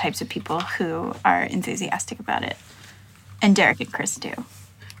and the types of people who are enthusiastic about it. And Derek and Chris do.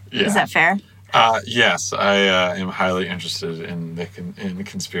 Yeah. Is that fair? Yes, I am highly interested in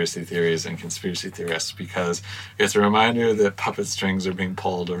conspiracy theories and conspiracy theorists, because it's a reminder that puppet strings are being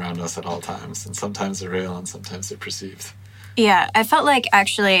pulled around us at all times, and sometimes they're real and sometimes they're perceived. Yeah, I felt like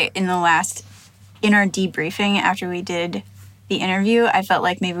actually in our debriefing after we did the interview, I felt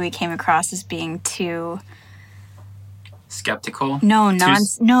like maybe we came across as being too... Skeptical?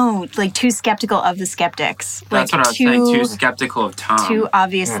 Too skeptical of the skeptics. That's what I was saying, too skeptical of Tom. Too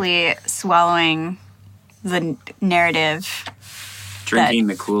obviously swallowing the narrative. Drinking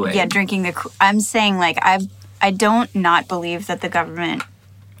the Kool-Aid. Yeah, drinking the Kool-Aid. I'm saying, I don't not believe that the government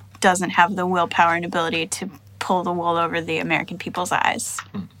doesn't have the willpower and ability to pull the wool over the American people's eyes.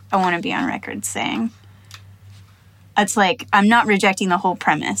 I want to be on record saying. It's like, I'm not rejecting the whole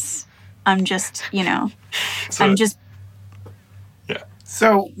premise. I'm just, I'm just... Yeah.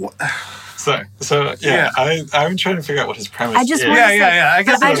 So yeah. I'm trying to figure out what his premise is. I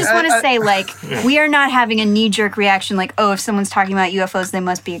just want to say, we are not having a knee-jerk reaction like, oh, if someone's talking about UFOs, they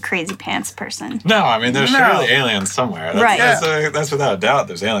must be a crazy pants person. No, I mean, there's surely aliens somewhere. Right. That's without a doubt,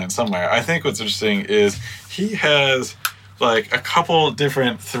 there's aliens somewhere. I think what's interesting is he has, a couple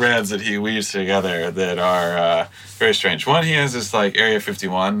different threads that he weaves together that are very strange. One, he has this, Area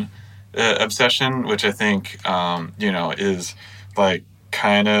 51 obsession, which I think, is,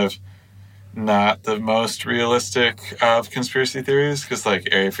 kind of not the most realistic of conspiracy theories, because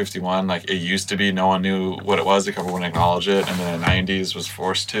Area 51, it used to be, no one knew what it was, the government wouldn't acknowledge it, and then in the 90s was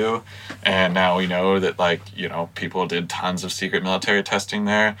forced to, and now we know that people did tons of secret military testing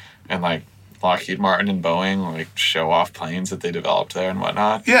there, and Lockheed Martin and Boeing show off planes that they developed there and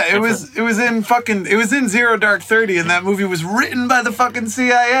whatnot. Yeah, it was in Zero Dark 30, and that movie was written by the fucking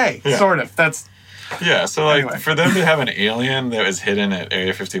CIA. Yeah. Sort of. Yeah, so anyway. For them to have an alien that was hidden at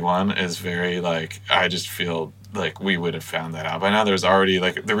Area 51 is very I just feel we would have found that out by now. There's already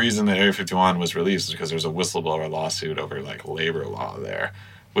the reason that Area 51 was released is because there's a whistleblower lawsuit over labor law there,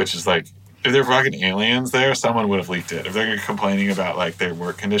 which is if they're fucking aliens there, someone would have leaked it. If they're complaining about their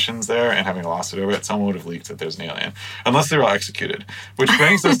work conditions there and having a lawsuit over it, someone would have leaked that there's an alien, unless they were all executed. Which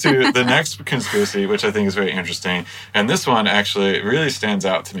brings us to the next conspiracy, which I think is very interesting. And this one actually really stands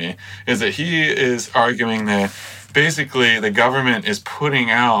out to me, is that he is arguing that basically the government is putting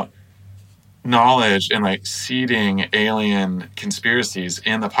out knowledge and seeding alien conspiracies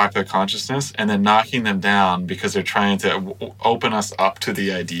in the popular consciousness and then knocking them down because they're trying to open us up to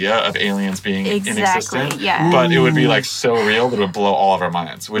the idea of aliens being inexistent. Yeah. But it would be so real that it would blow all of our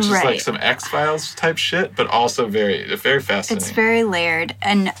minds, which is some X-Files type shit, but also very fascinating. It's very layered.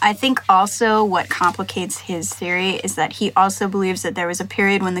 And I think also what complicates his theory is that he also believes that there was a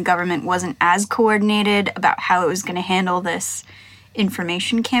period when the government wasn't as coordinated about how it was going to handle this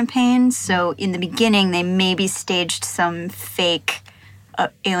information campaign. So in the beginning, they maybe staged some fake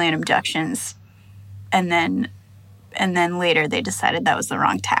alien abductions, and then later they decided that was the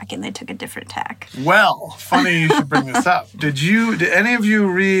wrong tack and they took a different tack. Well, funny you should bring this up. Did any of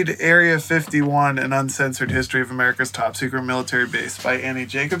you read Area 51, An Uncensored History of America's Top Secret Military Base by Annie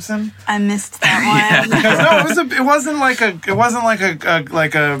Jacobson? I missed that one. No, it wasn't like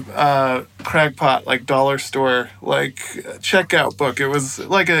a crackpot dollar store checkout book. It was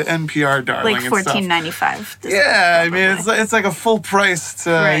like an NPR darling. $14.95. Yeah, I mean it's a full price.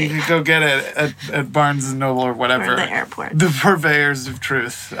 You could go get it at Barnes and Noble or whatever. The airport. The purveyors of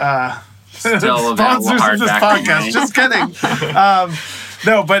truth. Still sponsors of this podcast. Just kidding.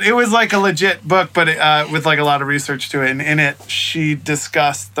 No, but it was a legit book, but with a lot of research to it. And in it, she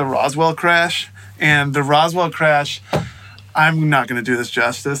discussed the Roswell crash. And the Roswell crash, I'm not going to do this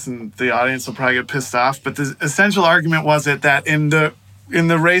justice, and the audience will probably get pissed off. But the essential argument was that in the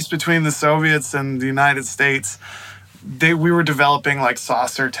race between the Soviets and the United States, we were developing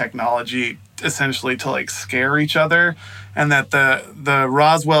saucer technology essentially to scare each other, and that the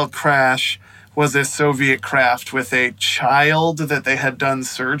Roswell crash was a Soviet craft with a child that they had done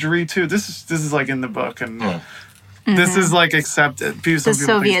surgery to. This is in the book, and this is accepted. The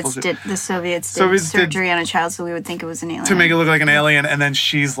Soviets did surgery on a child, so we would think it was an alien to make it look like an alien, and then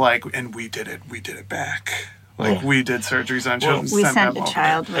she's and we did it back. We did surgeries on children. We sent a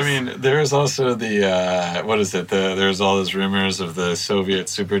child. I mean, there's also the, there's all those rumors of the Soviet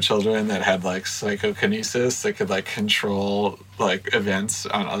super children that had, psychokinesis that could, control, events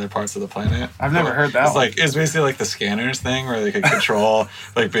on other parts of the planet. I've never heard that one. It's basically the scanners thing where they could control,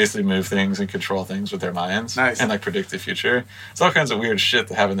 basically move things and control things with their minds. Nice. And, predict the future. It's all kinds of weird shit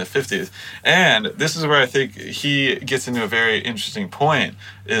that happened in the 50s. And this is where I think he gets into a very interesting point,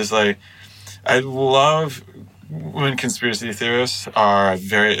 is, I love when conspiracy theorists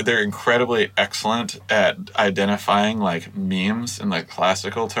they're incredibly excellent at identifying memes in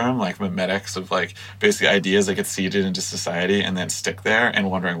classical term, memetics of basically ideas that get seeded into society and then stick there and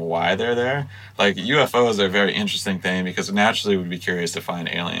wondering why they're there. UFOs are a very interesting thing because naturally we'd be curious to find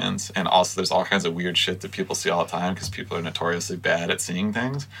aliens, and also there's all kinds of weird shit that people see all the time because people are notoriously bad at seeing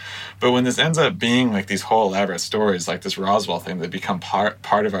things. But when this ends up being these whole elaborate stories this Roswell thing that become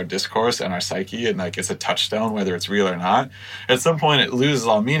part of our discourse and our psyche, and it's a touchstone whether it's real or not, at some point it loses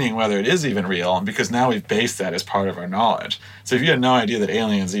all meaning whether it is even real, because now we've based that as part of our knowledge. So if you had no idea that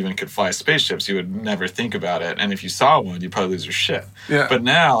aliens even could fly spaceships, you would never think about it, and if you saw one, you'd probably lose your shit. Yeah. But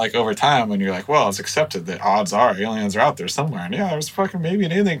now, over time, when you're well, it's accepted that odds are aliens are out there somewhere, and there was fucking maybe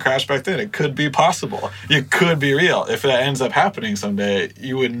an alien crash back then. It could be possible. It could be real. If that ends up happening someday,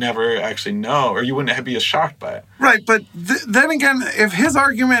 you would never actually know, or you wouldn't be as shocked by it. Right, but then again, if his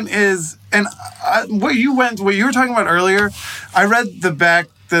argument is, and what you were talking about earlier, I read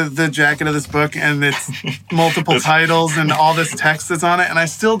the jacket of this book, and it's multiple titles and all this text that's on it, and I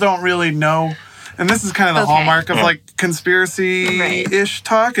still don't really know. And this is kind of the hallmark of like conspiracy-ish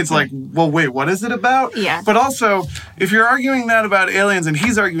talk. It's like, well, wait, what is it about? Yeah. But also, if you're arguing that about aliens, and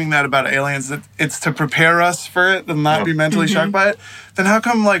he's arguing that about aliens, that it's to prepare us for it and not be mentally shocked by it, then how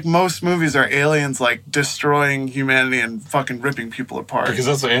come like most movies are aliens like destroying humanity and fucking ripping people apart? Because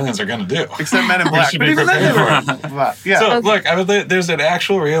that's what aliens are going to do. Except Men in Black. But even then they were. Yeah. So look, I mean, there's an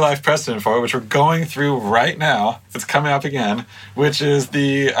actual real life precedent for it, which we're going through right now. It's coming up again, which is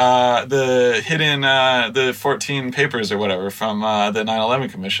the hidden the 14 papers or whatever from the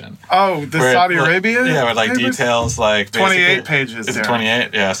 9/11 Commission. Oh, the Saudi Arabia? Yeah, with like papers? Details like 28 pages. Is it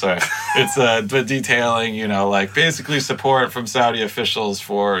 28? Yeah, sorry. It's but detailing, like basically support from Saudi officials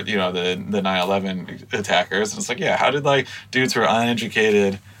for, the 9/11 attackers. And it's like, yeah, how did like dudes who are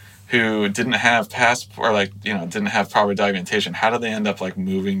uneducated, who didn't have passport, or like, didn't have proper documentation, how did they end up like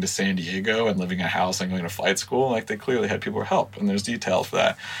moving to San Diego and living in a house and going to flight school? Like they clearly had people help, and there's details for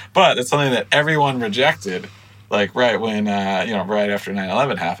that. But it's something that everyone rejected, like right when, right after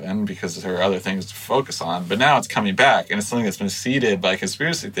 9/11 happened, because there are other things to focus on. But now it's coming back, and it's something that's been seeded by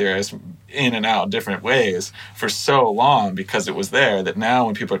conspiracy theorists in and out different ways for so long, because it was there, that now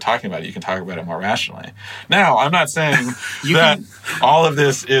when people are talking about it, you can talk about it more rationally. Now, I'm not saying that all of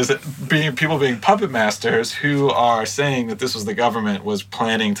this is people being puppet masters who are saying that this was the government was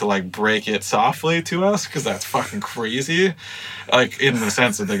planning to like break it softly to us, because that's fucking crazy. Like in the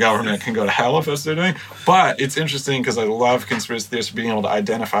sense that the government can go to hell if that's what they're doing. But it's interesting because I love conspiracy theorists being able to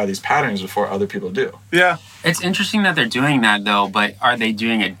identify these patterns before other people do. Yeah. It's interesting that they're doing that, though, but are they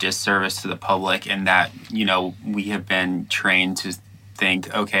doing a disservice to the public in that, we have been trained to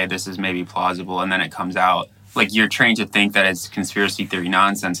think, okay, this is maybe plausible, and then it comes out. Like, you're trained to think that it's conspiracy theory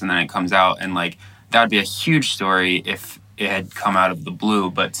nonsense, and then it comes out, and, like, that would be a huge story if it had come out of the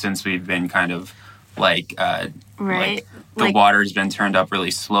blue, but since we've been kind of, like, the water's been turned up really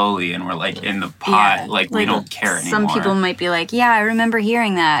slowly, and we're like in the pot, we don't care anymore. Some people might be like, yeah, I remember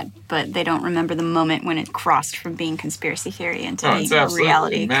hearing that, but they don't remember the moment when it crossed from being conspiracy theory into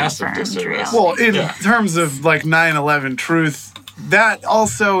reality. Massive disservice. Well, in terms of like 9/11 truth, that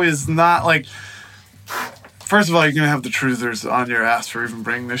also is not like. First of all, you're going to have the truthers on your ass for even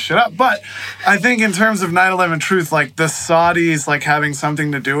bringing this shit up. But I think in terms of 9/11 truth, like the Saudis like having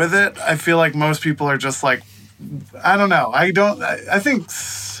something to do with it, I feel like most people are just like, I don't know. I think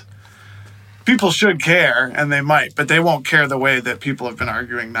people should care, and they might, but they won't care the way that people have been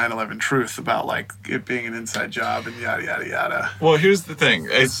arguing 9/11 truth about like it being an inside job and yada, yada, yada. Well, here's the thing.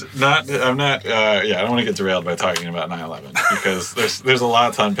 It's not, I don't want to get derailed by talking about 9/11 because there's a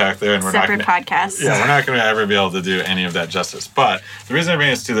lot to unpack there, and we're separate not going to... podcast. Yeah, we're not going to ever be able to do any of that justice. But the reason I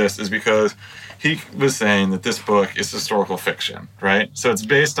bring us to this is because he was saying that this book is historical fiction, right? So it's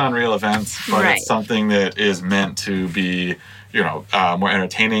based on real events, but it's something that is meant to be, more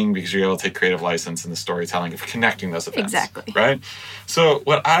entertaining because you're able to take creative license in the storytelling of connecting those events. Exactly. Right? So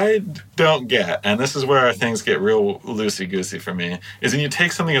what I don't get, and this is where things get real loosey-goosey for me, is when you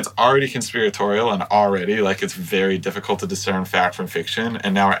take something that's already conspiratorial and already, like, it's very difficult to discern fact from fiction,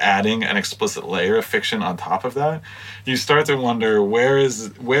 and now we're adding an explicit layer of fiction on top of that, you start to wonder where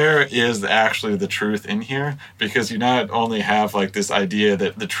is actually the truth in here? Because you not only have, like, this idea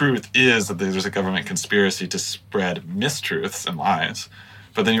that the truth is that there's a government conspiracy to spread mistruths and lies,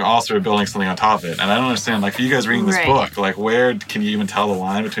 but then you also are building something on top of it. And I don't understand, like, for you guys reading this book, like, where can you even tell the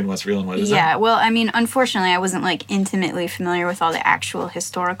line between what's real and what isn't? Yeah, well, I mean, unfortunately, I wasn't, like, intimately familiar with all the actual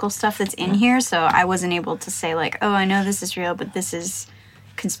historical stuff that's in here, so I wasn't able to say, like, oh, I know this is real, but this is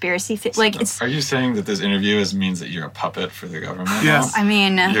conspiracy. Are you saying that this interview means that you're a puppet for the government? Yes. I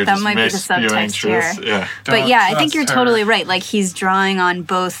mean, that might be the subtext here. Yeah. But yeah, I think you're totally right. Like, he's drawing on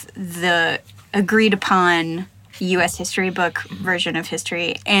both the agreed-upon U.S. history book version of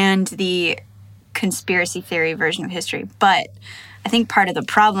history and the conspiracy theory version of history. But I think part of the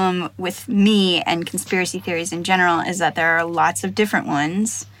problem with me and conspiracy theories in general is that there are lots of different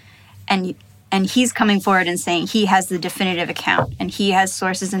ones, and he's coming forward and saying he has the definitive account, and he has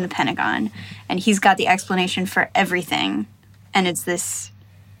sources in the Pentagon, and he's got the explanation for everything, and it's this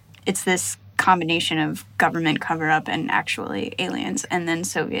combination of government cover-up and actually aliens, and then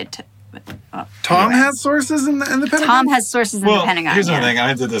Soviet Tom has sources in the Pentagon? Tom has sources in the Pentagon. Here's the thing.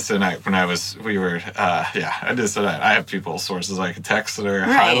 I did this tonight when I did this tonight. I have people's sources I can text that are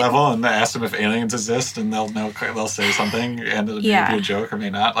high level, and I ask them if aliens exist, and they'll say something, and it'll be a joke or may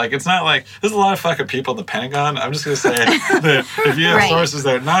not. Like, it's not like, there's a lot of fucking people in the Pentagon. I'm just going to say that if you have sources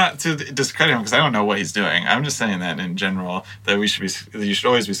that are not to discredit him, because I don't know what he's doing. I'm just saying that in general, that you should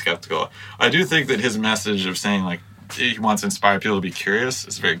always be skeptical. I do think that his message of saying, like, he wants to inspire people to be curious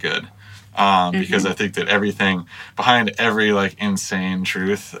is very good. Because I think that everything behind every like insane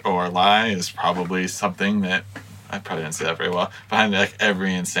truth or lie is probably something that I probably didn't say that very well. Behind like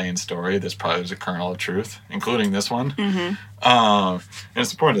every insane story, there's a kernel of truth, including this one. And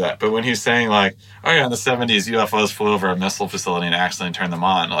it's important to that. But when he's saying like, oh yeah, in the 70s, UFOs flew over a missile facility and accidentally turned them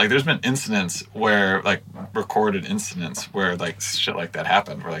on. Like, there's been incidents where, like, recorded incidents where, like, shit like that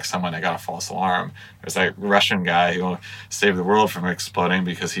happened, where, like, someone got a false alarm. There's, like, a Russian guy who saved the world from exploding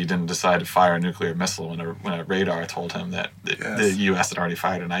because he didn't decide to fire a nuclear missile when a radar told him that the U.S. had already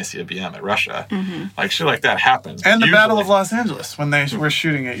fired an ICBM at Russia. Like, shit like that happens. And the Battle of Los Angeles, when they were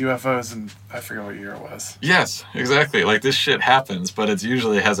shooting at UFOs, and I forget what year it was. Yes, exactly. Like, this shit happens, but it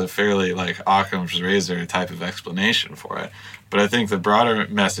usually has a fairly, like, Occam's razor type of explanation for it. But I think the broader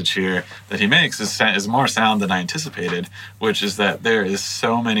message here that he makes is more sound than I anticipated, which is that there is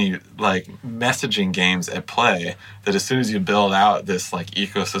so many, like, messaging games at play that as soon as you build out this, like,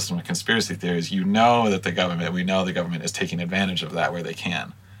 ecosystem of conspiracy theories, we know the government is taking advantage of that where they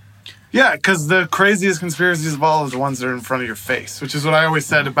can. Yeah, because the craziest conspiracies of all are the ones that are in front of your face, which is what I always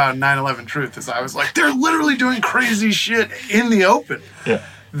said about 9/11 Truth, is I was like, they're literally doing crazy shit in the open. Yeah.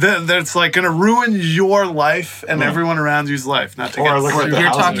 That's like going to ruin your life and everyone around you's life. Not to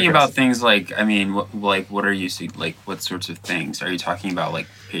You're talking about things like, I mean, what are you seeing? Like, what sorts of things? Are you talking about, like,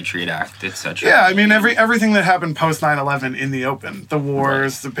 Patriot Act, etc.? Yeah, I mean, everything that happened post 9/11 in the open, the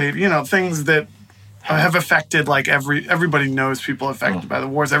wars, things that have affected, like, everybody knows people affected by the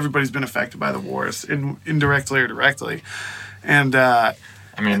wars. Everybody's been affected by the wars, indirectly or directly. And I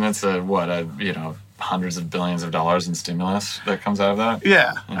mean, that's hundreds of billions of dollars in stimulus that comes out of that.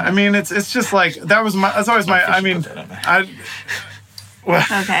 Yeah. I mean, it's just like, that's always my, I mean,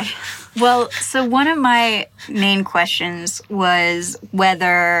 Okay. Well, so one of my main questions was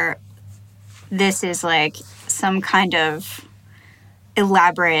whether this is like some kind of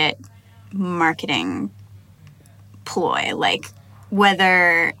elaborate marketing ploy, like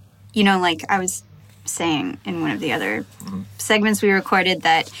whether, like I was saying in one of the other segments we recorded,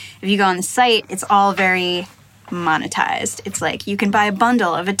 that if you go on the site, it's all very monetized. It's like you can buy a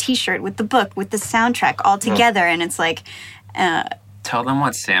bundle of a t-shirt with the book, with the soundtrack all together, and it's like... Tell them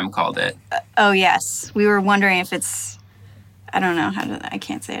what Sam called it. Oh, yes. We were wondering if it's... I don't know how to... I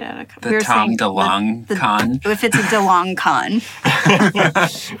can't say it out of... The Tom DeLonge Con? If it's a DeLonge Con.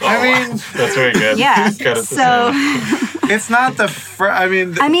 I mean... That's very good. Yeah, so... It's not the... I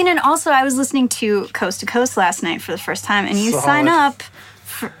mean, and also I was listening to Coast to Coast last night for the first time, and you sign up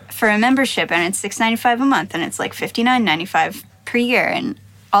for a membership, and it's $6.95 a month, and it's like $59.95 per year, and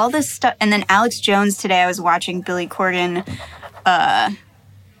all this stuff. And then Alex Jones today, I was watching Billy Corgan...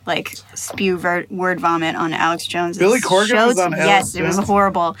 spew word vomit on Alex Jones' Billy Corgan show. was on Yes, it was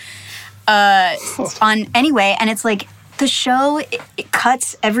horrible. Anyway, and it's like the show it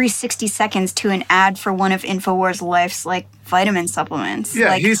cuts every 60 seconds to an ad for one of InfoWars Life's like vitamin supplements. Yeah,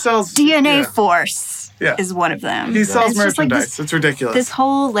 like, he sells DNA Force is one of them. He sells merchandise. It's ridiculous. This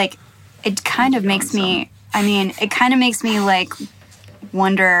whole it kind of makes me. I mean, it kind of makes me like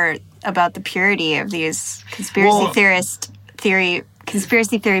wonder about the purity of these conspiracy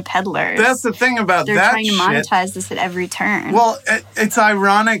theory peddlers. That's the thing about They're that trying to monetize this at every turn. Well, it's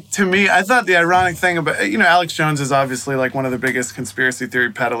ironic to me. I thought the ironic thing about, Alex Jones is obviously like one of the biggest conspiracy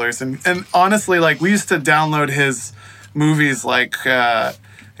theory peddlers. And honestly, like, we used to download his movies like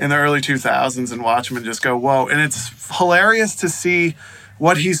in the early 2000s and watch them and just go, whoa. And it's hilarious to see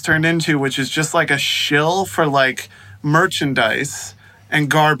what he's turned into, which is just like a shill for like merchandise and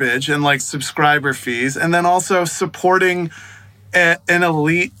garbage and like subscriber fees. And then also supporting an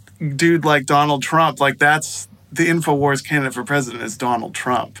elite dude like Donald Trump. Like, that's the InfoWars candidate for president is Donald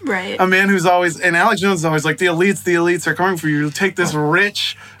Trump. Right. A man who's always, and Alex Jones is always like, the elites are coming for you. Take this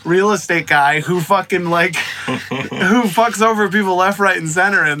rich real estate guy who fucking like, who fucks over people left, right, and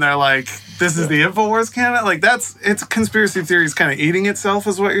center, and they're like, this is the InfoWars canon. Like it's conspiracy theories kind of eating itself,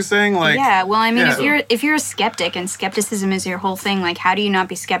 is what you're saying. Like, yeah. Well, I mean, if you're a skeptic and skepticism is your whole thing, like, how do you not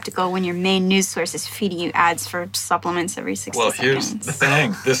be skeptical when your main news source is feeding you ads for supplements every 60 seconds? Well, here's the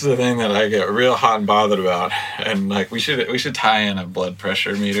thing. This is the thing that I get real hot and bothered about, and like we should tie in a blood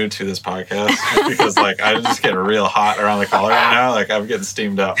pressure meter to this podcast because like I just get real hot around the collar right now. Like I'm getting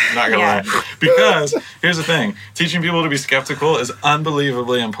steamed up. I'm not gonna lie. Because here's the thing: teaching people to be skeptical is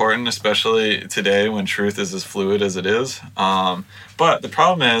unbelievably important, especially today when truth is as fluid as it is. But the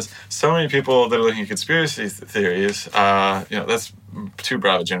problem is, so many people that are looking at conspiracy theories, that's too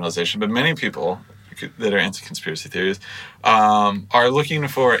broad a generalization, but many people that are into conspiracy theories are looking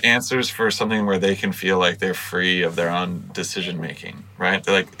for answers for something where they can feel like they're free of their own decision making, right?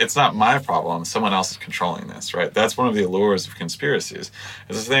 They're like, it's not my problem, someone else is controlling this, right? That's one of the allures of conspiracies.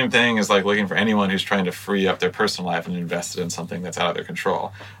 It's the same thing as like looking for anyone who's trying to free up their personal life and invest it in something that's out of their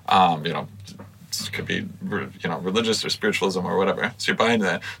control. It could be, religious or spiritualism or whatever. So you're buying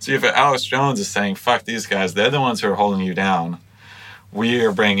that. So if Alex Jones is saying, fuck these guys, they're the ones who are holding you down, we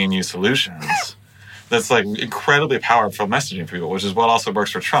are bringing you solutions. That's like incredibly powerful messaging for people, which is what also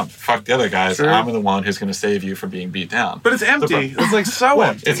works for Trump. Fuck the other guys. Sure. I'm the one who's going to save you from being beat down. But it's empty. It's like so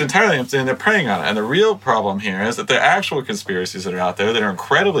empty. It's entirely empty, and they're preying on it. And the real problem here is that the actual conspiracies that are out there that are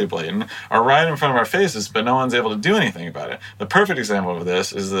incredibly blatant are right in front of our faces, but no one's able to do anything about it. The perfect example of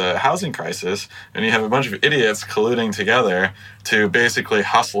this is the housing crisis, and you have a bunch of idiots colluding together to basically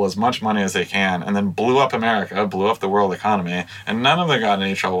hustle as much money as they can, and then blew up America, blew up the world economy, and none of them got in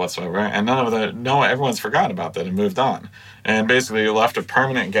any trouble whatsoever, and everyone's forgotten about that and moved on. And basically left a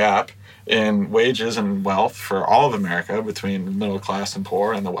permanent gap in wages and wealth for all of America between the middle class and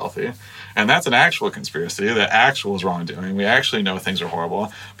poor and the wealthy. And that's an actual conspiracy. The actual is wrongdoing. We actually know things are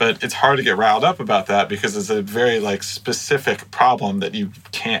horrible, but it's hard to get riled up about that because it's a very specific problem that you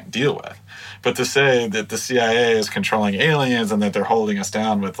can't deal with. But to say that the CIA is controlling aliens and that they're holding us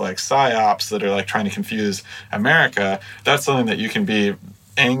down with psyops that are trying to confuse America, that's something that you can be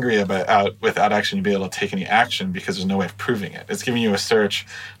angry about without actually being able to take any action because there's no way of proving it. It's giving you a search.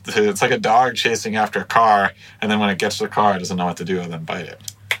 It's like a dog chasing after a car, and then when it gets to the car, it doesn't know what to do other than bite it.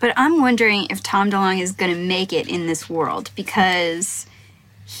 But I'm wondering if Tom DeLonge is going to make it in this world because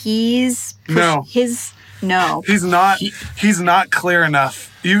he's not. He's not clear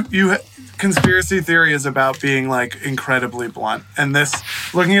enough. You conspiracy theory is about being incredibly blunt, and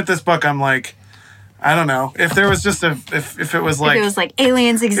looking at this book, I'm like, I don't know. If there was just if it was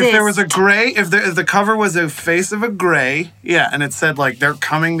aliens exist. If there was a gray, if the cover was a face of a gray, and it said they're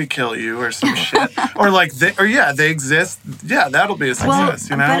coming to kill you or some shit, or they exist. Yeah, that'll be a success,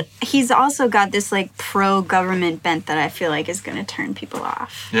 But he's also got this pro-government bent that I feel like is going to turn people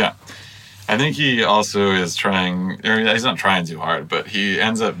off. Yeah. I think he also is trying, or he's not trying too hard, but he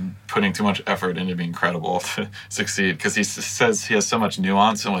ends up putting too much effort into being credible to succeed because he says he has so much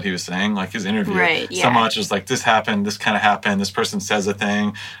nuance in what he was saying. His interview, so much is this happened, this kind of happened, this person says a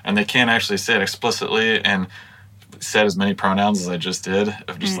thing, and they can't actually say it explicitly and said as many pronouns as I just did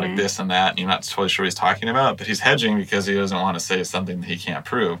of just this and that, and you're not totally sure what he's talking about, but he's hedging because he doesn't want to say something that he can't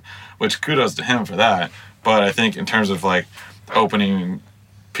prove, which kudos to him for that. But I think in terms of opening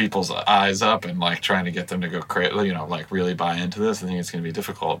people's eyes up and trying to get them to go crazy, really buy into this, I think it's going to be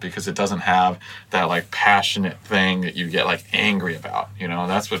difficult because it doesn't have that passionate thing that you get angry about.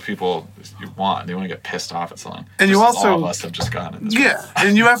 That's what people want. They want to get pissed off at something. And you also, all of us have just gotten in this. Yeah,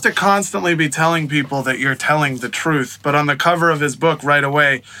 and you have to constantly be telling people that you're telling the truth. But on the cover of his book, right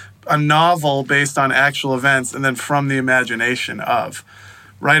away, a novel based on actual events, and then from the imagination of.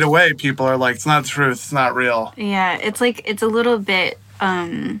 Right away, people are like, it's not the truth, it's not real. Yeah, it's a little bit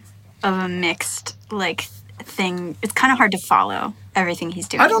of a mixed thing. It's kind of hard to follow everything he's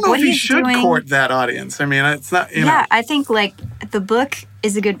doing. I don't know if he should court that audience. I mean, it's not. Yeah, I think the book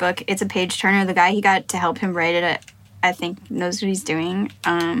is a good book. It's a page turner. The guy he got to help him write it, I think, knows what he's doing.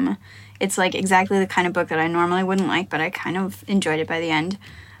 It's exactly the kind of book that I normally wouldn't like, but I kind of enjoyed it by the end.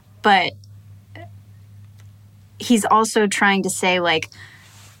 But he's also trying to say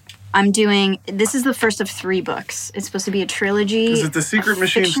this is the first of 3 books. It's supposed to be a trilogy. Is it the Secret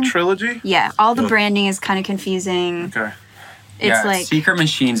Machines trilogy? Yeah. All the branding is kind of confusing. Okay. It's Secret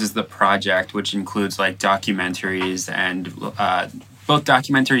Machines is the project, which includes documentaries and both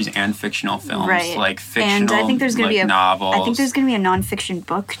documentaries and fictional films. Right. Fictional, and I think there's going to be novels. I think there's going to be a nonfiction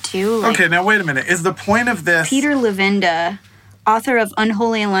book too. Okay, now wait a minute. Is the point of this Peter Levenda, author of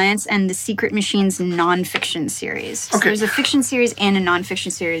Unholy Alliance and the Secret Machines nonfiction series. So there's a fiction series and a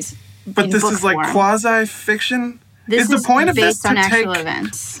nonfiction series. But this is quasi-fiction? Is the point of this to take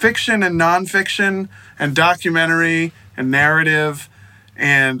events? Fiction and nonfiction and documentary and narrative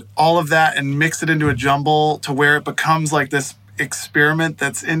and all of that and mix it into a jumble to where it becomes like this experiment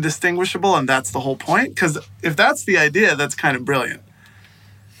that's indistinguishable, and that's the whole point? Because if that's the idea, that's kind of brilliant.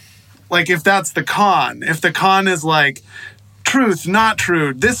 Like, if that's the con, if the con is like, truth, not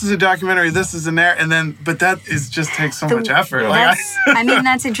true, this is a documentary, this is an air, and then, but that is just takes so much effort. Like, I mean,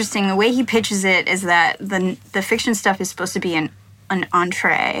 that's interesting. The way he pitches it is that the fiction stuff is supposed to be an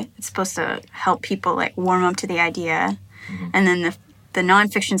entree. It's supposed to help people, like, warm up to the idea. Mm-hmm. And then the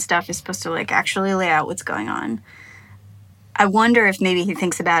nonfiction stuff is supposed to, like, actually lay out what's going on. I wonder if maybe he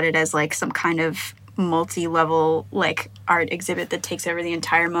thinks about it as, like, some kind of multi-level, like, art exhibit that takes over the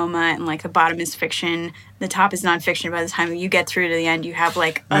entire MoMA, and, like, the bottom is fiction, the top is nonfiction. By the time you get through to the end, you have,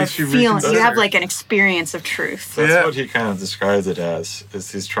 like, a feeling, you have, like, an experience of truth. That's what he kind of describes it as,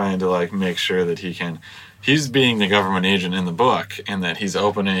 is he's trying to, like, make sure that he's being the government agent in the book, and that he's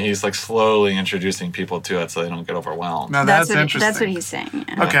like slowly introducing people to it so they don't get overwhelmed. Now that's interesting. That's what he's saying.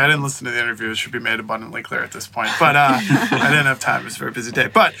 Yeah. Okay, I didn't listen to the interview. It should be made abundantly clear at this point. But I didn't have time. It was a very busy day.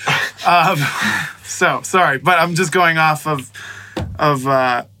 But so sorry. But I'm just going off of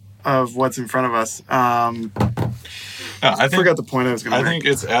what's in front of us. I forgot the point I was going to make. I think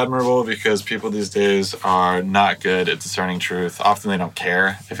it's admirable because people these days are not good at discerning truth. Often they don't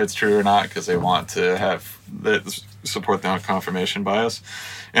care if it's true or not because they want to support their own confirmation bias.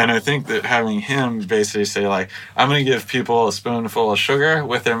 And I think that having him basically say, like, I'm going to give people a spoonful of sugar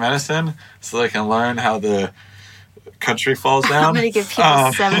with their medicine so they can learn how the country falls down. I'm going to give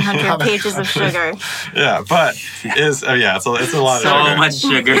people 700 pages of sugar. Yeah, but it's a lot of sugar. So much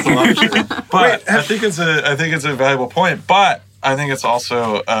sugar. It's a lot of sugar. But I think it's a valuable point. But I think it's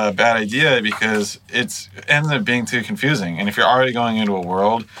also a bad idea because it ends up being too confusing. And if you're already going into a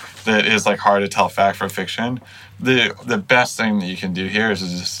world that is, like, hard to tell fact from fiction, the best thing that you can do here is to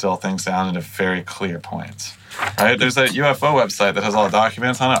distill things down into very clear points. Right? There's a UFO website that has all the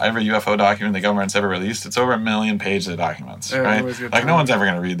documents on it. Every UFO document the government's ever released, it's over 1 million pages of documents, right? Like, no one's ever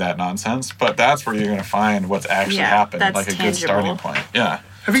going to read that nonsense, but that's where you're going to find what's actually happened, like a good starting point. Yeah.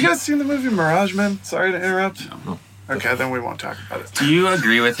 Have you guys seen the movie Mirage Men? Sorry to interrupt. No. Okay, then we won't talk about it. Do you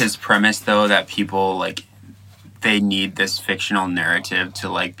agree with his premise, though, that people, like, they need this fictional narrative to,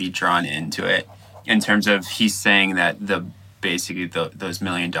 like, be drawn into it? In terms of, he's saying that those 1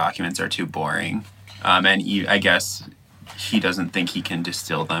 million documents are too boring. And I guess he doesn't think he can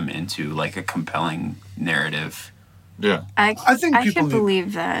distill them into, like, a compelling narrative. Yeah. I think I can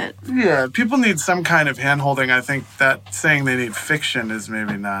believe that. Yeah, people need some kind of hand-holding. I think that saying they need fiction is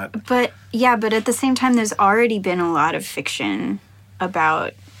maybe not. But at the same time, there's already been a lot of fiction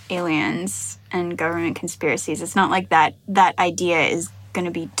about aliens and government conspiracies. It's not like that idea is going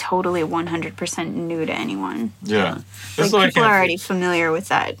to be totally 100% new to anyone. Yeah. Like, people are already familiar with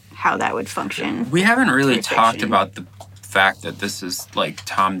that, how that would function. We haven't really talked about the fact that this is, like,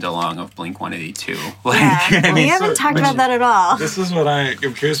 Tom DeLonge of Blink-182. Like, we haven't talked about that at all. This is what I'm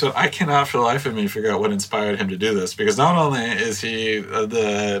curious about. I cannot for the life of me figure out what inspired him to do this, because not only is he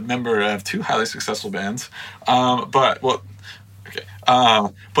the member of 2 highly successful bands, but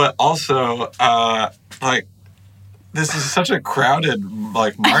also, like, this is such a crowded,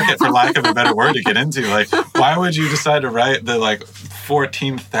 like, market, for lack of a better word, to get into. Like, why would you decide to write the, like,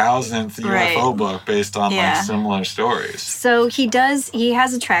 14,000th UFO book based on, like, similar stories? So he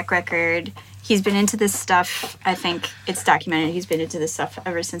has a track record. He's been into this stuff. I think it's documented. He's been into this stuff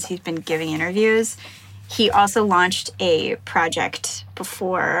ever since he's been giving interviews. He also launched a project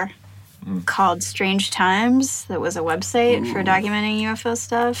before called Strange Times. That was a website for documenting UFO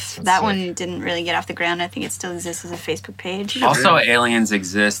stuff. That one didn't really get off the ground. I think it still exists as a Facebook page. Also, Aliens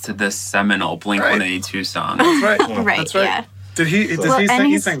Exist, the seminal Blink-182 song. That's right. Right, that's right. Yeah. Did he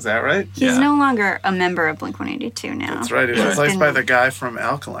sings that, right? He's no longer a member of Blink-182 now. That's right. He was replaced by the guy from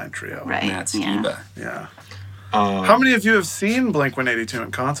Alkaline Trio. Right. That's Skiba. Yeah. How many of you have seen Blink-182 in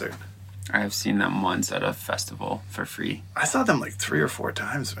concert? I have seen them once at a festival for free. I saw them like 3 or 4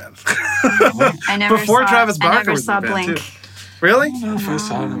 times, man. I never Before Travis Barker was saw in the band, Blink. too. Really? I don't know if I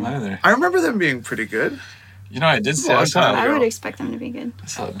saw them either. I remember them being pretty good. You know, I did see. I would expect them to be good. I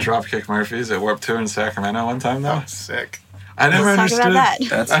saw Dropkick Murphys at Warped Tour in Sacramento one time, though. Oh, sick. I never understood. Talk about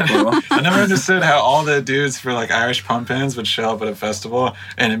that. That's cool. I never understood how all the dudes for, like, Irish punk bands would show up at a festival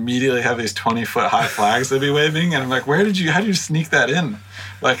and immediately have these 20-foot high flags they'd be waving, and I'm like, how did you sneak that in?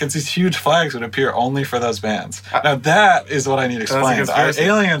 Like, it's these huge flags would appear only for those bands. Now that is what I need explained.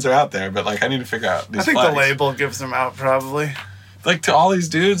 Aliens are out there, but, like, I need to figure out these flags. I think the label gives them out, probably. Like, to all these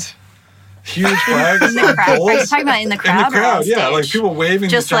dudes, huge flags. In the crowd. Are you talking about in the crowd? In the crowd, yeah. Like people waving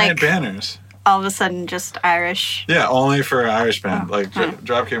just the giant like, banners. All of a sudden, just Irish. Yeah, only for an Irish band.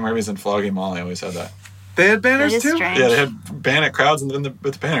 Dropkick Murphys and Flogging Molly always had that. They had banners That is too? strange. Yeah, they had bandit crowds and then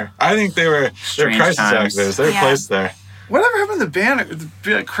with the banner. I think they were crisis actors. They were placed there. Whatever happened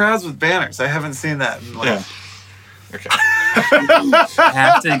to crowds with banners? I haven't seen that. Yeah. Okay. I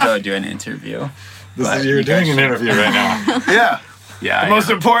have to go do an interview. You're doing an interview right now. Yeah. Yeah. The most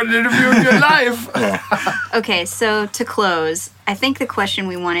important interview of your life. Yeah. Okay, so to close, I think the question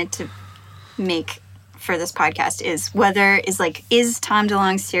we wanted to make for this podcast is is Tom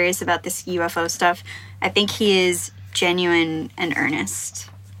DeLonge serious about this UFO stuff? I think he is genuine and earnest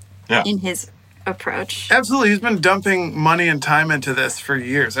in his approach. Absolutely. He's been dumping money and time into this for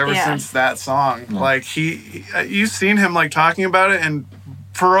years, ever since that song. Yeah. Like, you've seen him, like, talking about it, and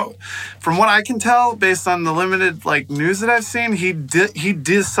from what I can tell, based on the limited, like, news that I've seen, he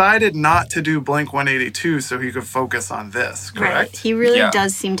decided not to do Blink-182 so he could focus on this, correct? Right. He really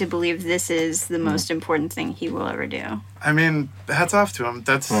does seem to believe this is the most important thing he will ever do. I mean, hats off to him.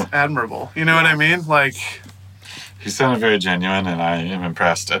 That's admirable. You know what I mean? Like, He sounded very genuine, and I am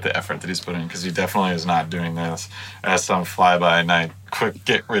impressed at the effort that he's put in, because he definitely is not doing this as some fly-by-night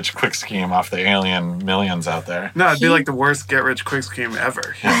get-rich-quick scheme off the alien millions out there. No, it'd be like the worst get-rich-quick scheme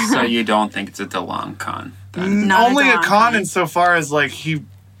ever. So you don't think it's a DeLonge Con? Only a con insofar as, like, he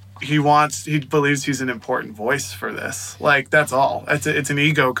believes he's an important voice for this. Like, that's all. It's an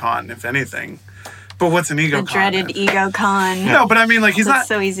ego con, if anything. But what's an ego con? The dreaded ego con. No, but I mean, like, he's That's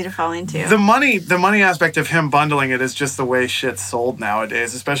not so easy to fall into. the money aspect of him bundling it is just the way shit's sold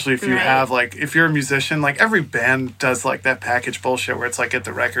nowadays. Especially if you have, like, if you're a musician, like, every band does, like, that package bullshit where it's like get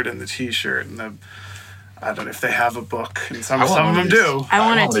the record and the T-shirt and the, I don't know if they have a book, and some of them do. I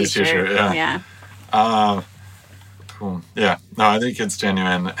want a T-shirt. Yeah. Cool. Yeah. No, I think it's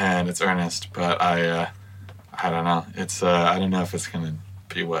genuine and it's earnest, but I don't know. It's I don't know if it's gonna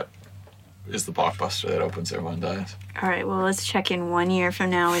be what is the blockbuster that opens Everyone Dies. All right, well, let's check in 1 year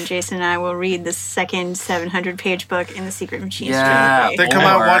from now when Jason and I will read the second 700-page book in the Secret Machine. They come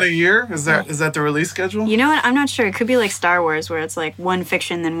out one a year? Is that the release schedule? You know what? I'm not sure. It could be like Star Wars, where it's like one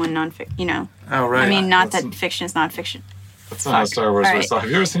fiction, then one non-fiction, you know. Oh, right. I mean, not that fiction is non-fiction. That's not how Star Wars works. Have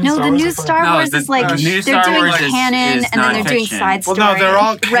you ever seen No, Star the Wars? new Star Wars is like, they're doing canon, and then they're doing side story. Well, no, they're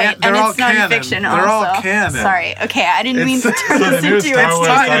all right, they're and all it's canon. non-fiction They're all also. canon. Sorry. Okay, I didn't mean to turn this into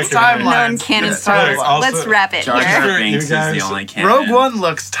it's timeline. non-canon Star Wars. Let's wrap it Jar here. Jar Binks is the only canon. Rogue One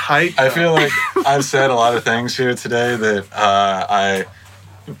looks tight. I feel like I've said a lot of things here today that I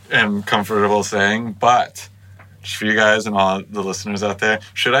am comfortable saying, but just for you guys and all the listeners out there,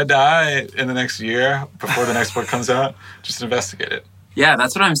 should I die in the next year before the next book comes out? Just investigate it. Yeah,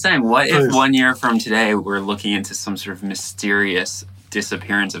 that's what I'm saying. What if 1 year from today we're looking into some sort of mysterious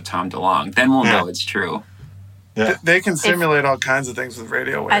disappearance of Tom DeLonge? Then we'll know it's true. Yeah. They can simulate all kinds of things with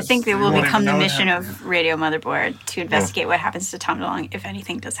radio waves. I think it will become the mission happening. of Radio Motherboard to investigate what happens to Tom DeLonge if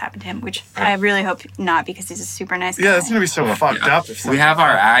anything does happen to him, which I really hope not, because he's a super nice guy. Yeah, it's going to be so fucked up. If We have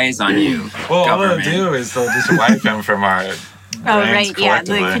our eyes on you. Well, all government. they'll do is they'll just wipe him from our Oh, right, yeah. They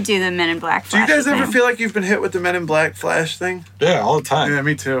collectively. could do the Men in Black Do you flash guys ever thing. feel like you've been hit with the Men in Black flash thing? Yeah, all the time. Yeah,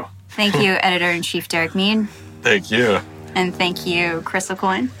 me too. Thank you, Editor-in-Chief Derek Mead. Thank you. And thank you, Crystal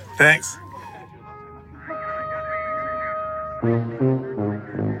Coyne. Thanks.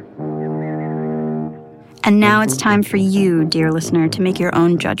 And now it's time for you, dear listener, to make your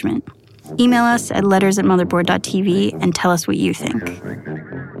own judgment. Email us at letters@motherboard.tv and tell us what you think.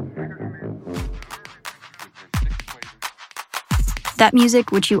 That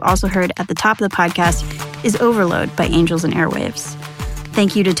music, which you also heard at the top of the podcast, is Overload by Angels and Airwaves.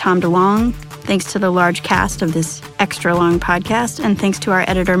 Thank you to Tom DeLonge. Thanks to the large cast of this extra-long podcast, and thanks to our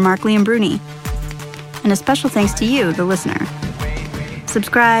editor, Mark Liambruni. And a special thanks to you, the listener.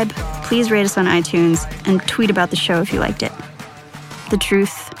 Subscribe, please rate us on iTunes, and tweet about the show if you liked it. The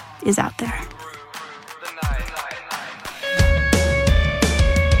truth is out there.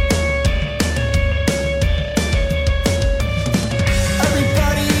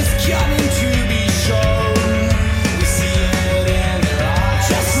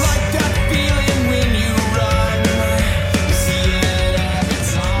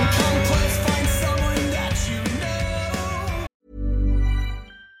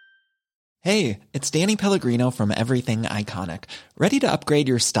 Hey, it's Danny Pellegrino from Everything Iconic. Ready to upgrade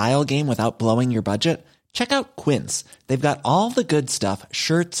your style game without blowing your budget? Check out Quince. They've got all the good stuff,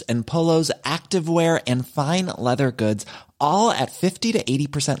 shirts and polos, activewear, and fine leather goods, all at 50 to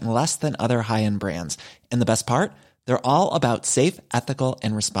 80% less than other high-end brands. And the best part? They're all about safe, ethical,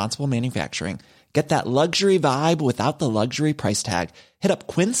 and responsible manufacturing. Get that luxury vibe without the luxury price tag. Hit up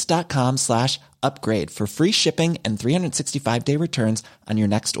quince.com/upgrade for free shipping and 365-day returns on your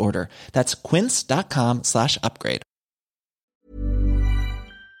next order. That's quince.com/upgrade.